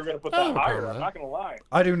 I thought you were going to put I have that a higher. problem with I'm that. not going to lie.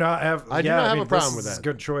 I do not have. I do yeah, not have mean, a problem this with is that. a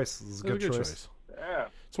good choice. This is a It's good, a good choice. Yeah.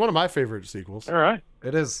 It's one of my favorite sequels. All right.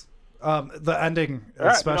 It is. The ending, All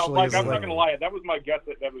right, especially. Mike, is I'm not like- going to lie. That was my guess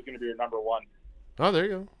that was going to be your number 1. Oh, there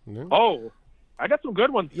you go. Yeah. Oh, I got some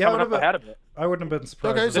good ones Yeah, coming what up about- ahead of it. I wouldn't have been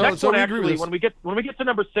surprised. Okay, with The So- that. next so one, we agree with actually, this. when we get to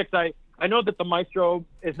number 6, I know that the Maestro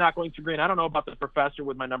is not going to agree, and I don't know about the Professor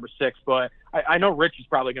with my number 6, but I know Rich is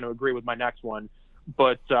probably going to agree with my next one.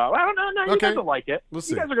 But I don't know. No, you Okay. guys will like it. Let's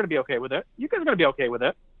you see. guys are going to be okay with it. You guys are going to be okay with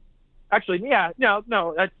it. Actually, yeah,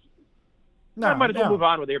 no, that's. I might as well move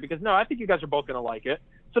on with it here because I think you guys are both going to like it.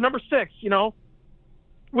 So number 6,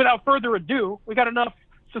 without further ado, we got enough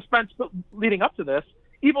suspense leading up to this.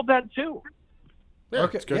 Evil Dead 2. Yeah,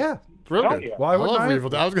 Okay, it's good. yeah. It's real Oh, good. yeah. Why I wouldn't love I? Evil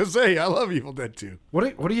Dead. I was going to say, I love Evil Dead 2.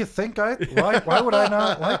 What do you think? Why would I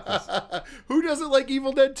not like this? Who doesn't like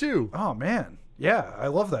Evil Dead 2? Oh man, yeah, I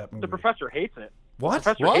love that movie. The Professor hates it. What? The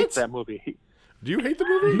Professor What? hates that movie. Do you hate the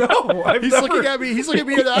movie? No, I've He's never- looking at me. He's looking at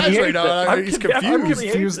me in the eyes right now. and he's I'm confused.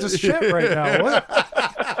 confused as shit right now. What?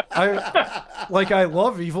 I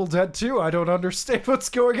love Evil Dead 2. I don't understand what's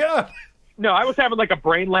going on. No, I was having like a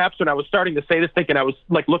brain lapse when I was starting to say this, thinking I was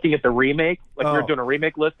like looking at the remake, like we were Oh. doing a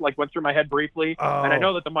remake list, like went through my head briefly, Oh. and I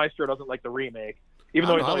know that the Maestro doesn't like the remake, even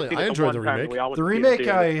though he's only seen I it enjoyed the the one time. remake. and we all went The to see it in remake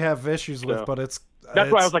theater. I have issues with, So, but it's That's why I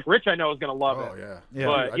it's- was like, Rich, I know is gonna love Oh it. yeah. Yeah.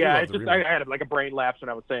 But I do yeah, love it's the just I remake. had like a brain lapse when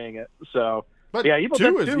I was saying it. So But yeah, Evil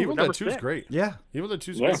Dead 2 Evil Dead number 2 is 6. great. yeah, Evil Dead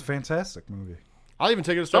 2 is Yeah. great. it's a fantastic movie. I'll even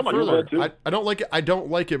take it a step Someone Evil further. Dead 2. I don't like it. I don't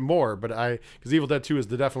like it more, but because Evil Dead 2 is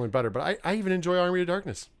definitely better. But I even enjoy Army of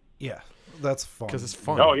Darkness Yeah, that's fun. because it's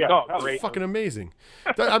fun. Oh, yeah. Oh, It's great. fucking amazing.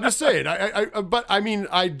 I'm just saying. But I mean,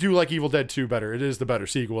 I do like Evil Dead 2 better. It is the better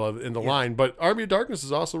sequel in the line. But Army of Darkness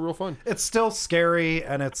is also real fun. It's still scary,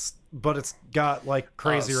 and it's got like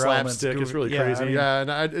crazier elements. slapstick. It's really Yeah, crazy. I mean, Yeah,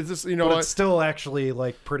 and it's just but it's still actually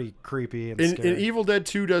like pretty creepy and in scary. Evil Dead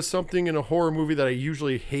 2 does something in a horror movie that I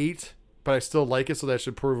usually hate, but I still like it, so that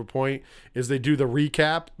should prove a point. Is they do the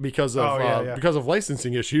recap because of because of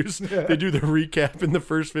licensing issues. They do the recap in the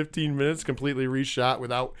first 15 minutes, completely reshot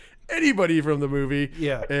without anybody from the movie.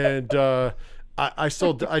 Yeah. And I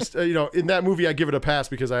still in that movie I give it a pass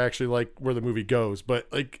because I actually like where the movie goes, but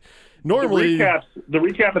like Normally, the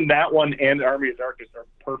recap in that one and Army of Darkness are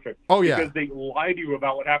perfect. Oh, yeah. Because they lie to you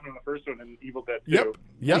about what happened in the first one in Evil Dead 2.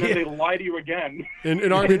 Yep. And then they lie to you again.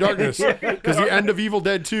 in Army of Darkness, because the end of Evil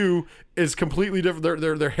Dead 2 is completely different.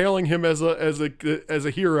 They're hailing him as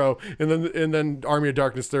a hero, and then Army of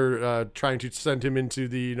Darkness, they're trying to send him into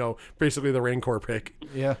the basically the Rancor pick.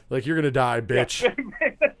 Yeah. Like, you're gonna die, bitch.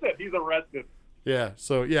 That's it. He's arrested. Yeah.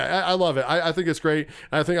 So yeah, I love it. I think it's great.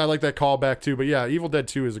 I think I like that callback too. But yeah, Evil Dead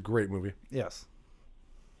 2 is a great movie. Yes.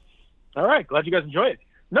 All right, glad you guys enjoy it.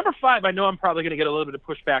 Number 5, I know I'm probably going to get a little bit of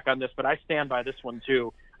pushback on this, but I stand by this one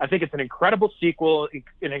too. I think it's an incredible sequel,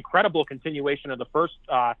 an incredible continuation of the first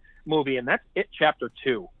movie, and that's It Chapter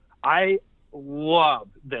 2. I love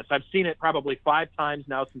this. I've seen it probably 5 times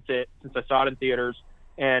now since I saw it in theaters,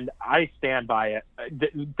 and I stand by it.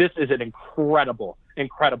 This is an incredible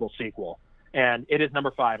sequel, and it is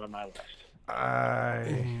number 5 on my list.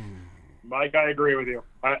 Mike, I agree with you.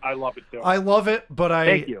 I love it too. I love it, but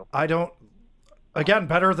Thank you. I don't. Again,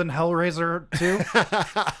 better than Hellraiser 2.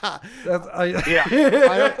 Yeah.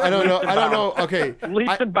 I don't know. Okay.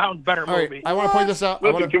 Leaps and bounds better All right, movie. I want to point this out.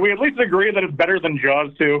 Listen, can we at least agree that it's better than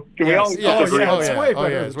Jaws 2? Can we all Yes. agree? Oh, it's yeah. way Oh, better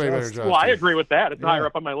yeah, than it's way better than Jaws. Jaws Well, I 2. agree with that. It's higher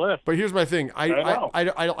up on my list. But here's my thing. I know.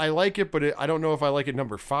 I like it, but I don't know if I like it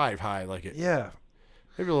number 5 high. I like it. Yeah.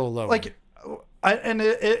 Maybe a little lower. Like,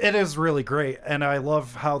 it is really great, and I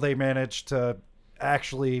love how they managed to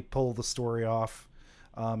actually pull the story off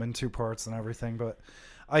in 2 parts and everything. But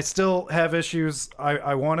I still have issues.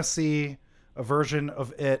 I want to see a version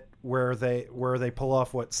of it where they pull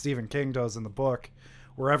off what Stephen King does in the book,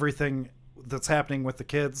 where everything that's happening with the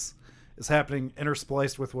kids is happening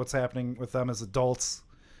interspliced with what's happening with them as adults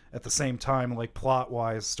at the same time, like plot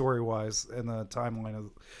wise, story wise, in the timeline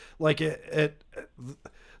of like it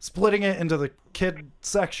splitting it into the kid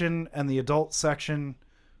section and the adult section.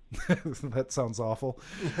 That sounds awful.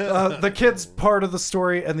 The kids part of the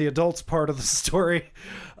story and the adults part of the story.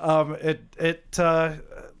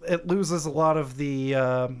 It loses a lot of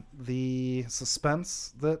the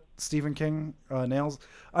suspense that Stephen King nails.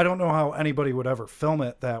 I don't know how anybody would ever film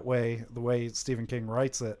it that way, the way Stephen King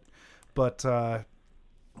writes it, but a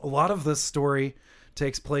lot of this story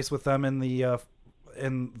takes place with them in the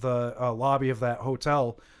lobby of that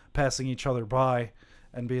hotel, passing each other by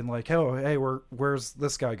and being like, oh, hey, where's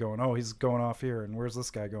this guy going? Oh, he's going off here. And where's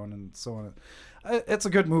this guy going? And so on. It's a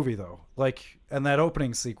good movie, though. Like, and that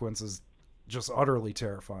opening sequence is just utterly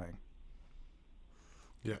terrifying.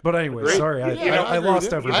 Yeah. But anyway, Agreed. sorry, Yeah, I I agree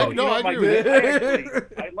lost with you. everybody. No, I Mike, agree with you.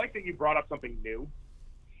 I like that you brought up something new.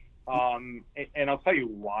 And I'll tell you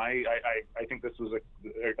why I think this was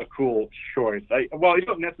a cool choice. I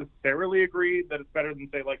don't necessarily agree that it's better than,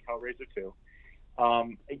 say, like Hellraiser 2.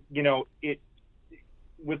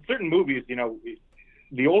 With certain movies,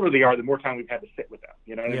 the older they are, the more time we've had to sit with them.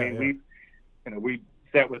 You know what I mean? Yeah. We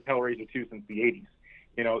sat with Hellraiser 2 since the 80s.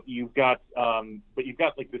 You've got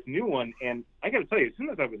like this new one, and I got to tell you, as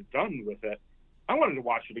soon as I was done with it, I wanted to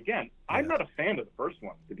watch it again. Yeah. I'm not a fan of the first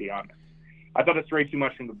one, to be honest. I thought it strayed too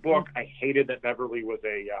much from the book. I hated that Beverly was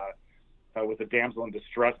a damsel in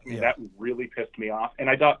distress. I mean, that really pissed me off. And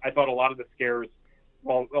I thought a lot of the scares,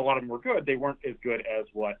 while a lot of them were good, they weren't as good as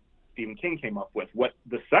what Stephen King came up with. What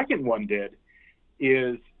the second one did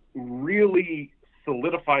is really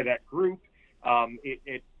solidify that group.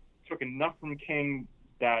 It took enough from King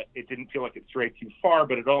that it didn't feel like it strayed too far,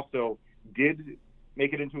 but it also did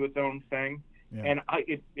make it into its own thing. Yeah. And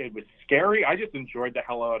it was scary. I just enjoyed the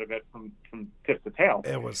hell out of it from tip to tail.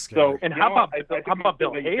 It was scary. So, and how about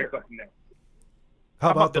Bill Hader?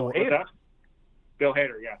 How about Bill Hader? Bill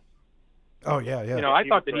Hader, yeah. Oh yeah. I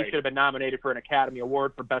thought that he should have been nominated for an Academy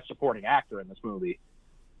Award for Best Supporting Actor in this movie.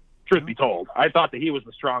 Truth be told, I thought that he was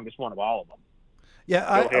the strongest one of all of them. Yeah,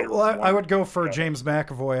 I would go for James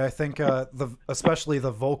McAvoy. I think especially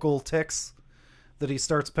the vocal tics that he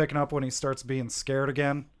starts picking up when he starts being scared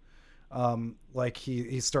again. Like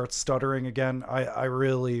he starts stuttering again. I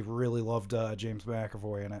really, really loved James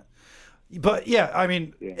McAvoy in it. But yeah, I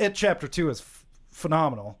mean, It Chapter 2 is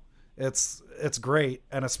phenomenal. It's great,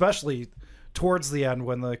 and especially towards the end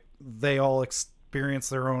when they all experience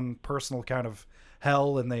their own personal kind of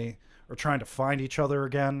hell and they are trying to find each other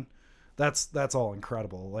again. That's all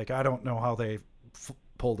incredible. Like, I don't know how they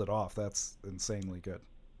pulled it off. That's insanely good.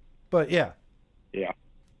 But yeah.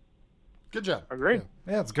 Good job. Agreed.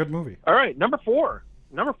 Yeah, it's a good movie. All right, number 4.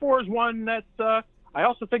 Number 4 is one that I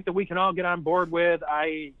also think that we can all get on board with.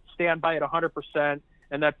 I stand by it 100%,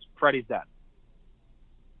 and that's Freddy's Dead.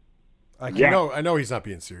 I know he's not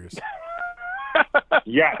being serious.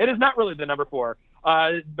 Yeah. It is not really the number 4.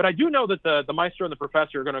 But I do know that the Maestro and the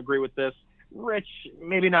Professor are going to agree with this. Rich,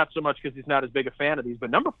 maybe not so much because he's not as big a fan of these, but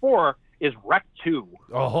number 4 is Rec 2.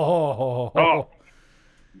 Oh,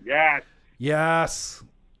 yes. Yes.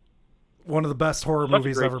 One of the best horror Such a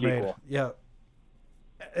movies great ever made. sequel. Yeah.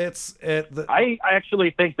 I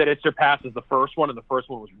actually think that it surpasses the first one, and the first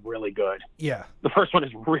one was really good. Yeah. The first one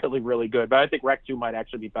is really, really good, but I think Rec 2 might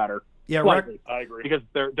actually be better. Yeah, Slightly, I agree. because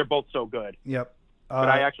they're both so good. Yep. But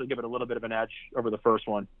I actually give it a little bit of an edge over the first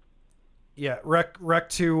one. Yeah, Rec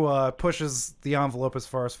 2 pushes the envelope as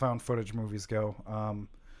far as found footage movies go.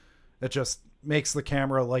 It just makes the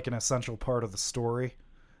camera like an essential part of the story,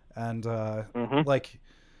 and like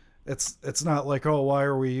it's not like, oh, why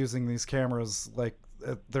are we using these cameras? Like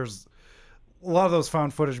there's a lot of those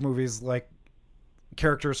found footage movies, like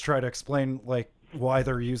characters try to explain like why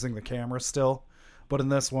they're using the camera still, but in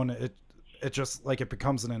this one it just like it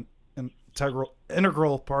becomes an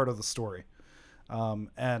integral part of the story.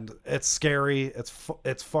 And it's scary.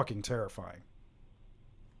 It's fucking terrifying.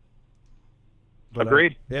 But,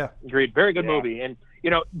 Agreed. Yeah. Agreed. Very good movie. And,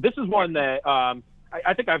 this is one that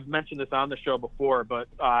I think I've mentioned this on the show before, but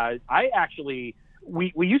I actually,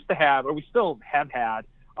 we used to have, or we still have had,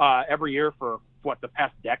 every year for, the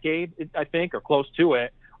past decade, I think, or close to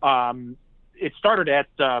it. It started at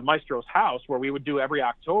Maestro's house, where we would do every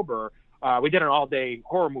October. We did an all-day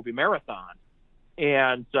horror movie marathon.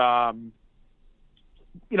 And, to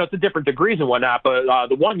different degrees and whatnot, but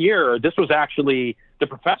the one year, this was actually The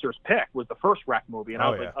Professor's Pick, was the first Rec movie. And I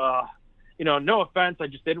was like, no offense, I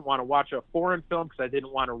just didn't want to watch a foreign film because I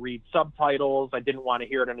didn't want to read subtitles. I didn't want to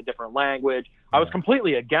hear it in a different language. I was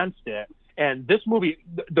completely against it. And this movie,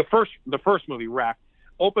 the first movie, Rec,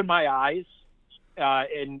 opened my eyes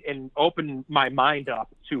and opened my mind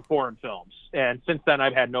up to foreign films. And since then,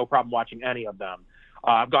 I've had no problem watching any of them.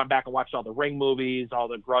 I've gone back and watched all the Ring movies, all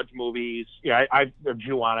the Grudge movies. Or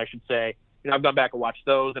Ju-On, I should say. I've gone back and watched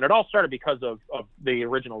those, and it all started because of the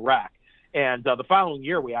original Rec. And the following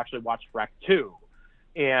year, we actually watched Rec 2.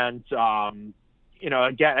 And, again,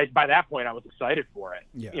 by that point, I was excited for it.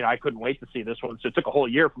 Yeah. I couldn't wait to see this one. So it took a whole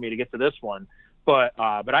year for me to get to this one. But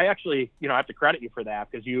I actually, I have to credit you for that,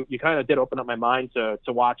 because you kind of did open up my mind to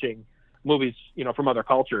watching movies, from other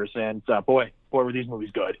cultures. And boy, were these movies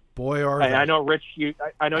good. Boy, are they. I know, Rich,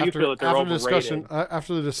 I know you feel that they're overrated.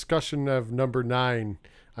 After the discussion of number 9,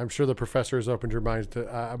 I'm sure the professor has opened your mind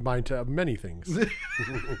to many things.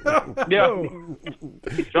 Yeah.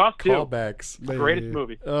 Jaws 2. Callbacks. Greatest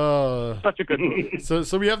movie. Such a good movie.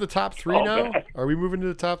 So we have the top 3 now? bad. Are we moving to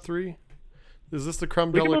the top 3? Is this the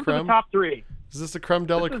creme We de can la move to the creme? top 3. Is this the creme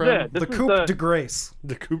de la This is creme? it. This The is Coupe de Grace.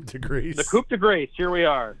 The coupe de grace. The Coupe de Grace. Here we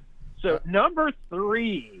are. So number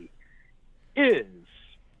 3 is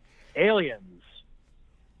Aliens.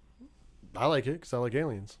 I like it because I like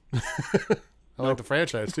aliens. I like the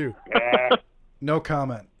franchise too. No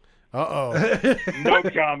comment. Uh-oh. No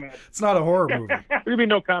comment. It's not a horror movie. What do you mean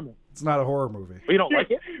no comment? It's not a horror movie. You don't like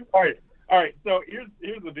it? All right. So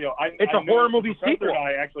here's the deal. It's I a horror know movie the professor sequel. And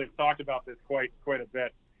I actually have talked about this quite a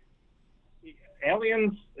bit.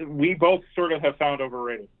 Aliens, we both sort of have found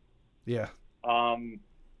overrated. Yeah.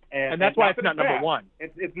 And that's why it's not number 1.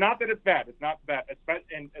 It's not that it's bad. It's not bad,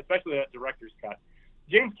 and especially that director's cut.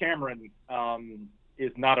 James Cameron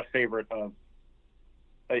is not a favorite of.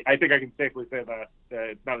 I think I can safely say that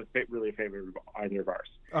it's not really a favorite of either of ours.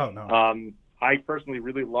 Oh no. I personally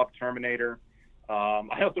really love Terminator.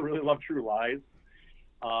 I also really love True Lies.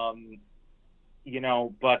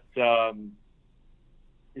 But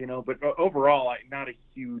overall, I'm not a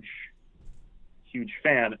huge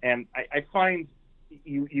fan. And I find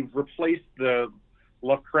you've replaced the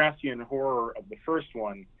Lovecraftian horror of the first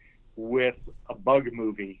one with a bug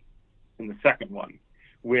movie in the second one,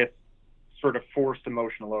 with sort of forced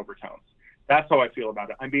emotional overtones. That's how I feel about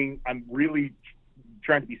it. I'm really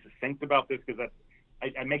trying to be succinct about this, because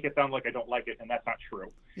I make it sound like I don't like it, and that's not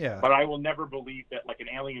true. Yeah. But I will never believe that like an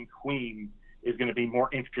alien queen is going to be more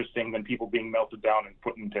interesting than people being melted down and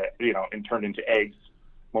put into, and turned into eggs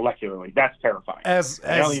molecularly. That's terrifying. As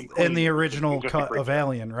Alien Queen in the original is just a cut great of show.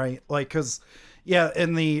 Alien, right? Like, because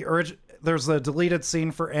in the there's a deleted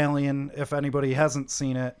scene for Alien, if anybody hasn't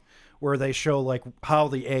seen it, where they show like how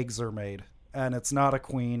the eggs are made, and it's not a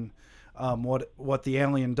queen. What the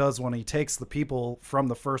alien does when he takes the people from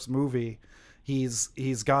the first movie, he's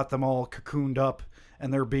got them all cocooned up,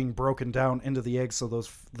 and they're being broken down into the eggs. So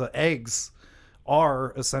the eggs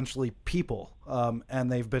are essentially people, and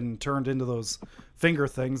they've been turned into those finger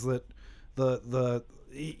things that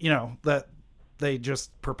that they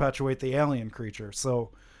just perpetuate the alien creature.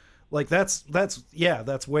 So like that's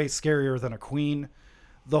way scarier than a queen.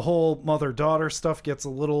 The whole mother-daughter stuff gets a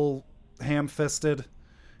little ham-fisted.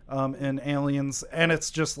 in Aliens, and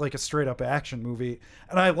it's just like a straight up action movie,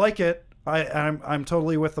 and I like it. I'm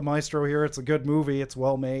totally with the maestro here. It's a good movie. It's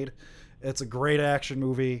well made. It's a great action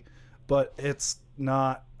movie, but it's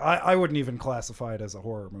not. I wouldn't even classify it as a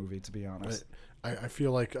horror movie, to be honest. I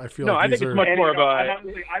feel like No, like I these think it's are. much more of a.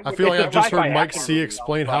 I feel like it's I've a just heard sci-fi Mike action C movie,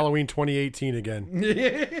 explain but- Halloween 2018 again.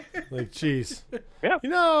 Like, jeez. Yeah. You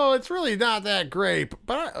know, it's really not that great,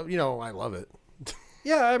 but I love it.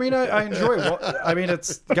 Yeah, I mean, I enjoy. I mean,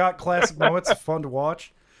 it's got classic moments. It's fun to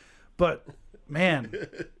watch, but man,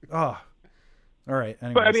 all right.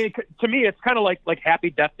 Anyways. But I mean, to me, it's kind of like Happy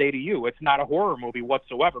Death Day to You. It's not a horror movie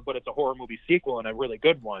whatsoever, but it's a horror movie sequel and a really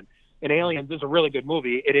good one. And Aliens is a really good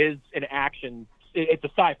movie. It is an action. It's a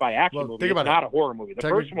sci-fi action Well, movie. think It's about not it. a horror movie. The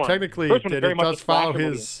first one, Technically, first one is it very much does a follow slasher movie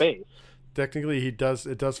in his. space. Technically, it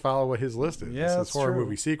does follow what his list is. Yeah, This is that's horror true.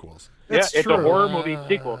 movie sequels. It's It's a true. horror movie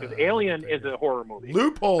sequel because Alien is a horror movie.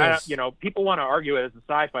 Loopholes. People want to argue it as a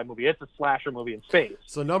sci-fi movie. It's a slasher movie in space.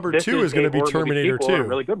 So number This 2 is going a to be horror movie Terminator sequel and 2. a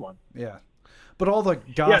really good one. Yeah, but all the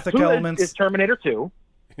Yeah, gothic 2 elements. is Terminator 2.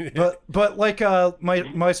 but like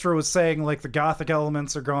Maestro was saying, like the gothic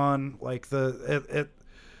elements are gone. Like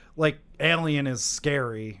like Alien is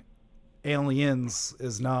scary. Aliens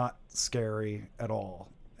is not scary at all,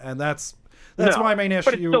 and that's No, my main issue.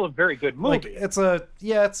 But it's still a very good movie. Like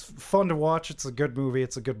it's fun to watch. It's a good movie.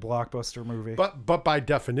 It's a good blockbuster movie. But by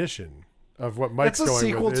definition of what Mike's It's a going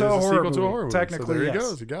sequel with, to it is a a horror sequel to a movie. horror movie. Technically, so there he yes.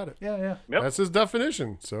 goes. You got it. yeah. Yep. That's his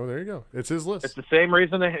definition. So there you go. It's his list. It's the same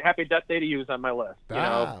reason that Happy Death Day to You is on my list.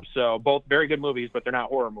 Ah. So both very good movies, but they're not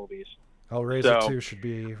horror movies. Hellraiser So- 2 should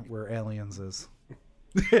be where Aliens is.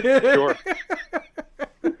 Sure.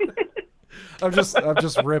 I'm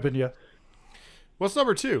just ribbing you. What's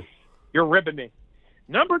number 2? You're ribbing me.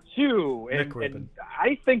 Number 2, Nick and ribbing.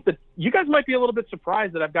 I think that you guys might be a little bit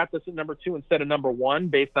surprised that I've got this at number 2 instead of number 1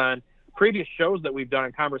 based on previous shows that we've done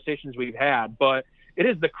and conversations we've had, but it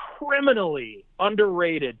is the criminally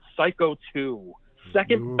underrated Psycho 2.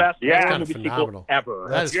 Second Ooh, best that's horror kinda movie phenomenal. sequel ever.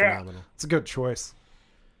 That is Yeah. phenomenal. It's a good choice.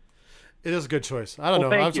 It is a good choice. I don't Well,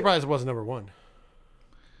 know. thank I'm you. surprised it wasn't number 1.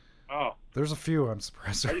 Oh, There's a few I'm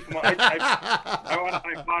surprised. I just want, I want to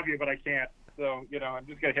high five you, but I can't. So I'm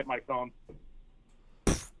just gonna hit my phone.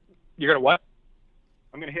 You're going to what?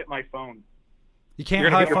 I'm gonna hit my phone. You can't You're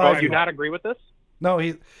going high to hit your phone? five Do you you. not agree with this? No,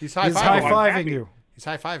 he's He's high high-fiving. fiving happy. you. He's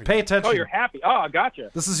high-fiving. Pay attention. Oh, you're happy. Oh, I gotcha.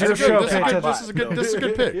 This is This your is good. show. This is Pay good. attention. This is a good. This is a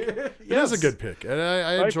good pick. It is a good pick, and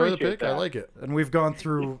I enjoy the appreciate pick. I that. like it. And we went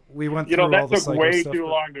through all That the took Psycho way stuff, too but-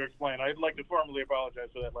 long to explain. I'd like to formally apologize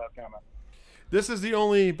for that last comment. This is the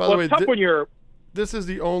only. By Well, the way, it's tough when you're this is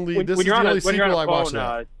the only. when, This when is you're the on only a, when you're on sequel a I phone. watched.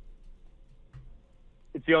 Now.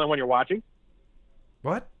 It's the only one you're watching.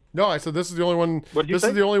 What? No, I said this is the only one. What'd you This say?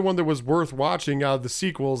 is the only one that was worth watching out of the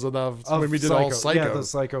sequels and of when we did all Psycho. Yeah, the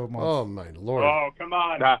Psycho month. Oh my lord! Oh, come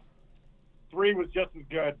on. Nah. 3 was just as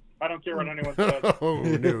good. I don't care what anyone says. Oh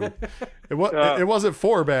no! It was. Uh, it wasn't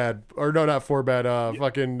 4 bad, or no, not 4 bad.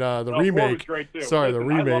 Fucking the No, 4 was remake. great too. Sorry, Listen,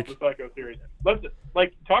 the I love remake. the Psycho series. Let's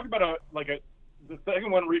talk about the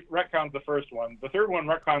second one retcons the first one. The third one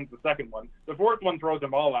retcons the second one. The fourth one throws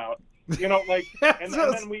them all out. And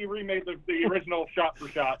then we remade the original shot for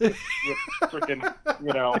shot with freaking,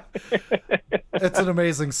 It's an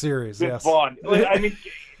amazing series. Vince Yes. Vaughn. I mean,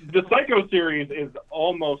 the Psycho series is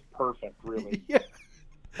almost perfect, really. Yeah.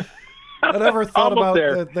 I never thought Almost about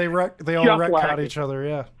there. that they all Just retcon lacking. each other.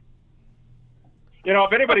 Yeah.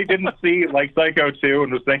 If anybody didn't see Psycho 2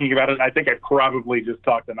 and was thinking about it, I think I probably just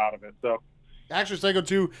talked them out of it. So Actually, Psycho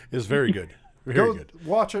 2 is very good. Very Go good.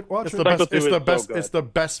 watch it. Watch It's it. the Psycho best. 2 It's is the so best. good. It's the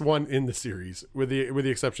best one in the series, with the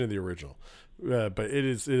exception of the original. But it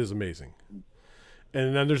is amazing.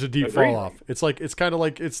 And then there's a deep Agreed. fall off. It's like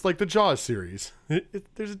the Jaws series.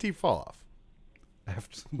 There's a deep fall off.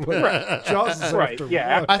 But Jaws is Right. after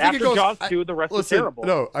Yeah. one. I think After it goes. Jaws 2, the rest is listen, terrible.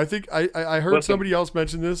 no, I think I heard Listen. somebody else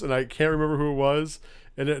mention this, and I can't remember who it was,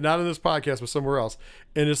 and not in this podcast, but somewhere else.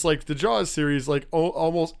 And it's like the Jaws series, like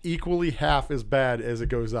almost equally half as bad as it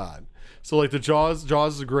goes on. So like the Jaws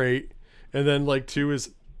is great, and then like 2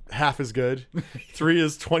 is half as good, 3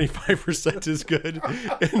 is 25% as good,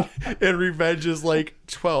 and Revenge is like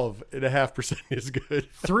 12.5% as good.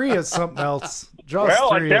 3 is something else. Jaws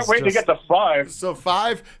well, I 3 can't is wait to just- get to 5. So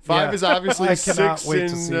five Yeah. is obviously I cannot 6 wait and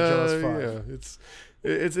to see Jaws 5.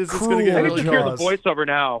 yeah, it's going to Cruel get I really can hear the Jaws. voiceover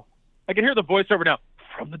now. I can hear the voiceover now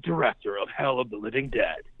from the director of Hell of the Living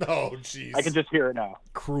Dead. Oh jeez. I can just hear it now.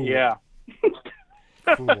 Cruel. Yeah.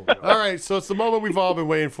 Cool. All right, so it's the moment we've all been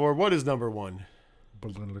waiting for. What is number 1?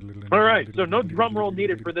 All right, so no drum roll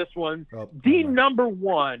needed for this one. Oh, The number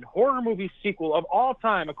 1 horror movie sequel of all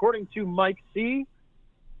time, according to Mike C.,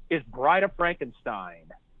 is Bride of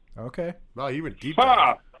Frankenstein. Okay. Wow, you went deep.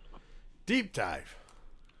 Ah, Deep dive.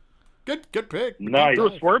 Good pick. Nice. You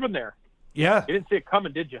were swerving there. Yeah. You didn't see it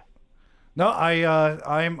coming, did you? No,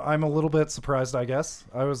 I'm a little bit surprised. I guess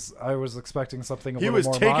I was expecting something. He was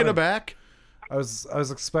taken modern. aback. I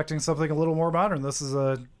was expecting something a little more modern. This is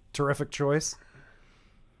a terrific choice.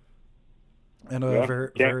 And very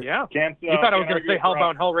Yeah. Can't, You thought I was can't going to say argue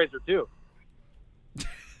with Hellbound Hellraiser 2.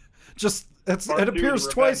 just Part it two, appears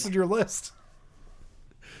The twice Revenge. in your list.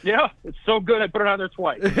 Yeah, it's so good I put it on there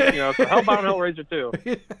twice. So Hellbound Hellraiser 2.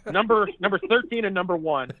 Number 13 and number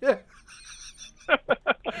 1.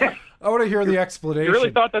 I want to hear the explanation. You really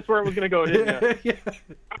thought that's where it was going to go, didn't you?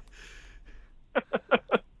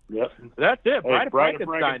 Yep. That's it. Hey, Bride of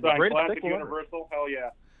Frankenstein. The greatest classic sequel ever. Universal. Hell yeah.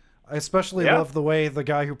 I especially love the way the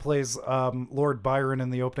guy who plays Lord Byron in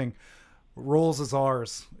the opening rolls his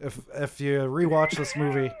R's. If you rewatch this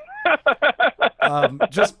movie,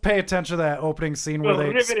 just pay attention to that opening scene where they.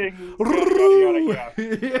 Riveting. Yada, yada,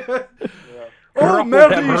 Yeah. Girl Oh, with that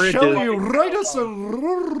Mary, marriage shall is- you write us a?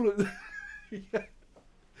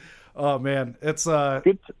 Oh man, it's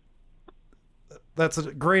Good. that's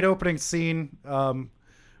a great opening scene.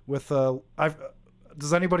 With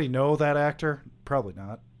does anybody know that actor? Probably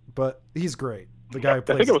not, but he's great. The guy who I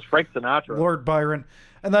plays think it was Frank Sinatra. Lord Byron,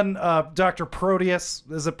 and then Dr. Proteus.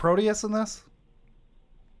 Is it Proteus in this?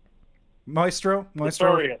 Maestro.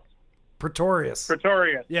 Pretorius. Pretorius.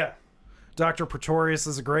 Yeah, Dr. Pretorius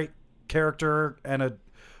is a great character and a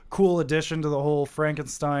cool addition to the whole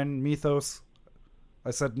Frankenstein mythos.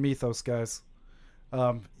 I said mythos, guys.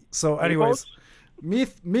 So, anyways,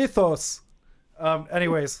 mythos.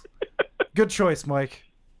 Anyways, good choice, Mike.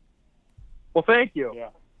 Well, thank you. Yeah.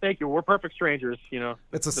 Thank you. We're perfect strangers,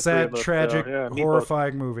 It's a The three sad, of us, tragic, yeah, Mythos.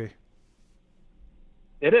 horrifying movie.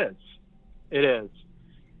 It is. It is.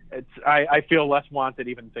 I feel less wanted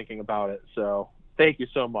even thinking about it. So thank you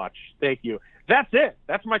so much. Thank you. That's it.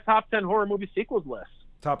 That's my top 10 horror movie sequels list.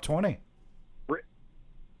 Top 20.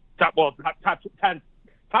 Top 10.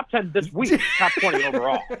 Top 10 this week. Top 20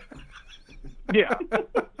 overall. Yeah.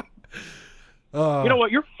 You know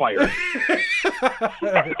what? You're fired.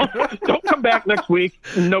 Don't come back next week.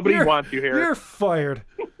 Nobody wants you here. You're fired.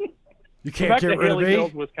 You Come can't back get to rid of Haley me.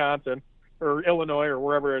 Mills, Wisconsin, or Illinois, or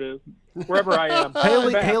wherever it is. Wherever I am.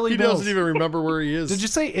 Haley He Mills. doesn't even remember where he is. Did you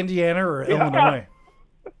say Indiana or Illinois?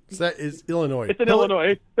 That is Illinois. It's in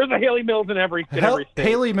Illinois. There's a Haley Mills in every state.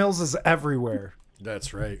 Haley Mills is everywhere.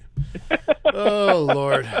 That's right. Oh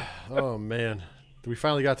Lord. Oh man. We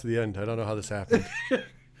finally got to the end. I don't know how this happened.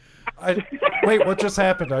 Wait, what just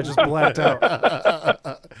happened? I just blacked out.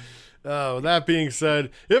 That being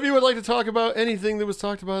said, if you would like to talk about anything that was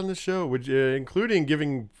talked about in the show, would you, including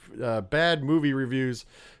giving bad movie reviews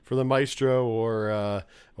for the Maestro, or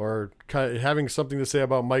having something to say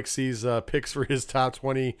about Mike C's picks for his top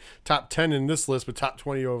 10 in this list, but top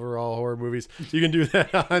 20 overall horror movies, you can do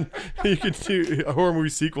that on horror movie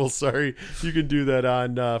sequels. Sorry, you can do that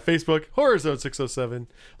on Facebook, Horror Zone 607.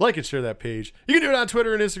 Like and share that page. You can do it on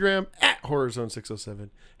Twitter and Instagram at Horror Zone 607.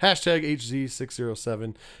 Hashtag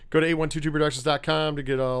HZ607. Go to 8122productions.com to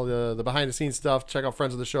get all the behind the scenes stuff. Check out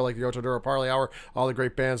friends of the show like the Otodoro Parley Hour, all the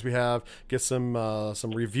great bands we have. Get some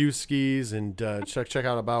review skis, and check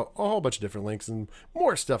out about a whole bunch of different links and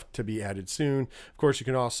more stuff to be added soon. Of course, you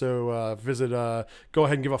can also go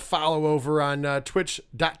ahead and give a follow over on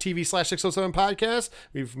twitch.tv/607podcast.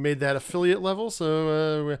 We've made that affiliate level,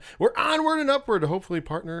 so we're onward and upward to hopefully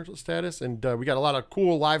partner status, and we got a lot of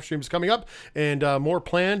cool live streams coming up, and more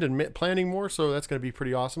planned and planning more, so that's going to be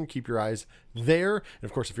pretty awesome. Keep your eyes there, and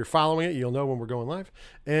of course, if you're following it, you'll know when we're going live.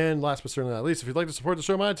 And last but certainly not least, if you'd like to support the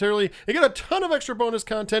show monetarily and get a ton of extra bonus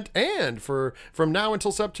content, and from now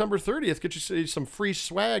until September 30th, get you some free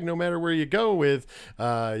swag no matter where you go with,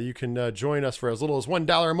 you can join us for as little as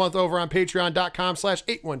 $1 a month over on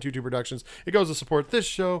patreon.com/8122productions. It goes to support this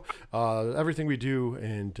show, everything we do,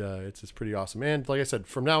 and it's pretty awesome. And like I said,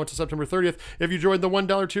 from now until September 30th, if you join the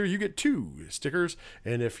 $1 tier, you get 2 stickers,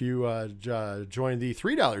 and if you join the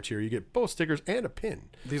 $3 tier, you get both stickers and a pin.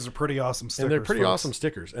 These are pretty awesome stickers. And they're pretty folks. awesome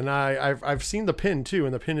stickers. And I've seen the pin too,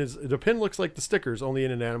 and the pin looks like the stickers, only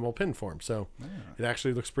in an animal pin form. So it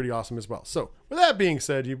actually looks pretty awesome as well. So with that being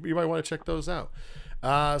said, you might want to check those out.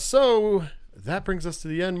 So that brings us to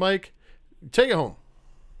the end. Mike, take it home.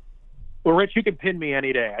 Well, Rich, you can pin me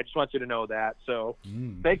any day. I just want you to know that. So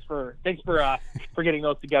thanks for getting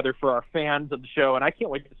those together for our fans of the show. And I can't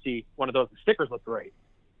wait to see one of those. The stickers look great.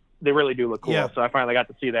 They really do look cool. Yeah. So I finally got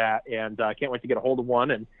to see that, and I can't wait to get a hold of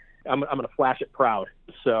one, and I'm going to flash it proud.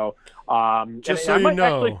 So Just and so I you might know.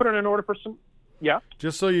 actually put in an order for some. Yeah.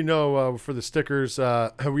 Just so you know, for the stickers,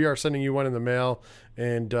 we are sending you one in the mail,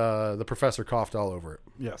 and the professor coughed all over it.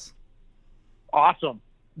 Yes. Awesome.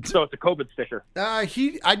 So it's a COVID sticker. I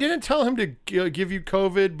didn't tell him to give you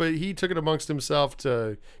COVID, but he took it amongst himself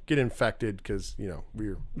to get infected because,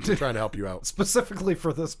 we're trying to help you out. Specifically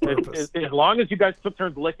for this purpose. As long as you guys took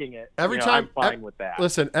turns licking it, Every time, I'm fine with that.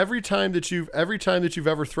 Listen, every time that you've ever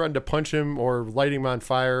threatened to punch him or lighting him on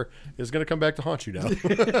fire is going to come back to haunt you now.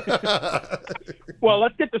 Well,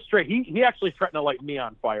 let's get this straight. He actually threatened to light me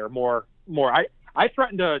on fire more. I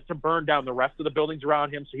threatened to burn down the rest of the buildings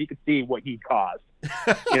around him so he could see what he caused.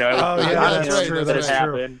 That's true.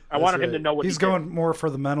 I wanted him to know what he's going more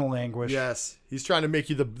for the mental anguish. Yes, he's trying to make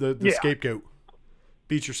you the scapegoat.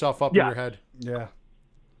 Beat yourself up in your head. Yeah.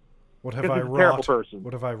 What have I he's a wrought? terrible person.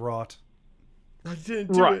 What have I wrought? I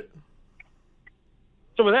didn't do it.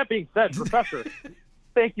 So with that being said, Professor,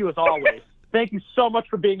 thank you as always. Thank you so much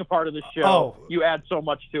for being a part of this show. Oh. You add so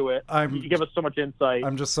much to it. You give us so much insight.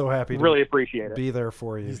 I'm just so happy to really appreciate it. Be there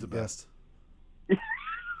for you. He's the best.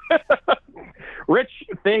 Rich,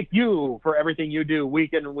 thank you for everything you do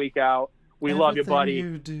week in and week out. We love you, buddy.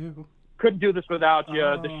 You do. Couldn't do this without you.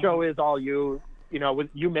 The show is all you.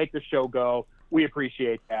 You make the show go. We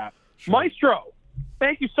appreciate that. Sure. Maestro,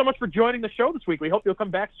 thank you so much for joining the show this week. We hope you'll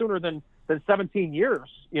come back sooner than 17 years,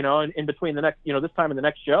 in between the next, this time and the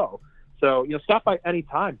next show. So, stop by any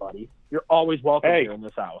time, buddy. You're always welcome here in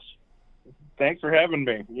this house. Thanks for having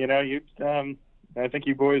me. I think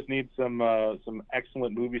you boys need some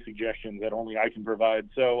excellent movie suggestions that only I can provide.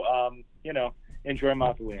 So, enjoy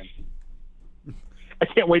Mausoleum. I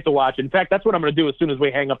can't wait to watch it. In fact, that's what I'm going to do as soon as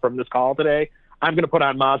we hang up from this call today. I'm going to put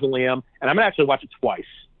on Mausoleum, and I'm going to actually watch it twice.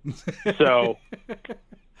 So,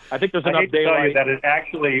 I think there's enough daylight. I hate to tell you that it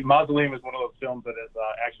actually, Mausoleum is one of those films that is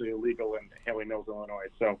actually illegal in Haley Mills, Illinois.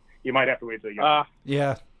 So you might have to wait till you get home.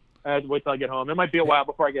 Yeah. I have to wait till I get home. It might be a while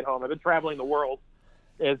before I get home. I've been traveling the world,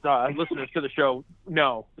 as listeners to the show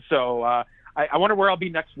know. So I wonder where I'll be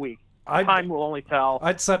next week. Time will only tell.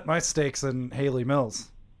 I'd set my stakes in Haley Mills.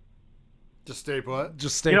 Just stay put.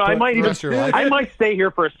 Just stay put. I might stay here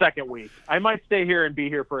for a second week. I might stay here and be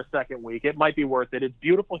here for a second week. It might be worth it. It's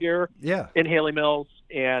beautiful here in Haley Mills,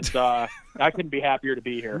 and I couldn't be happier to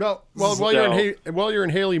be here. No, well, while you're in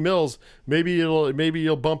Haley Mills, maybe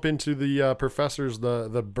you'll bump into the professor's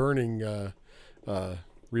the burning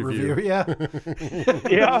review. Yeah.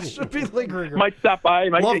 Yeah. Should be lingering. Might stop by.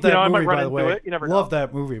 Love that I movie, might run by the into way. it. You never Love know.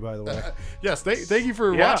 that movie, by the way. Yes, thank you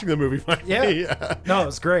for watching the movie, Mike. Yeah. No, it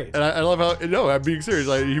was great. And I love how, no, I'm being serious.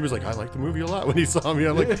 He was like, I like the movie a lot when he saw me.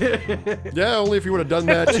 I'm like, yeah, only if you would have done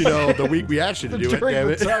that, the week we asked you to do it, damn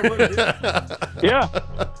it. Yeah.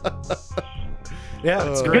 Yeah,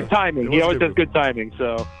 it's great. Good timing. He always has good timing,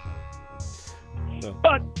 so.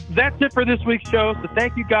 But that's it for this week's show. So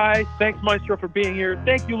thank you guys. Thanks, Maestro, for being here.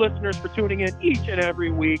 Thank you, listeners, for tuning in each and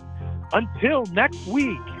every week. Until next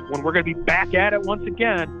week, when we're going to be back at it once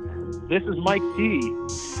again, this is Mike T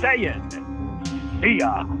saying, see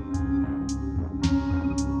ya.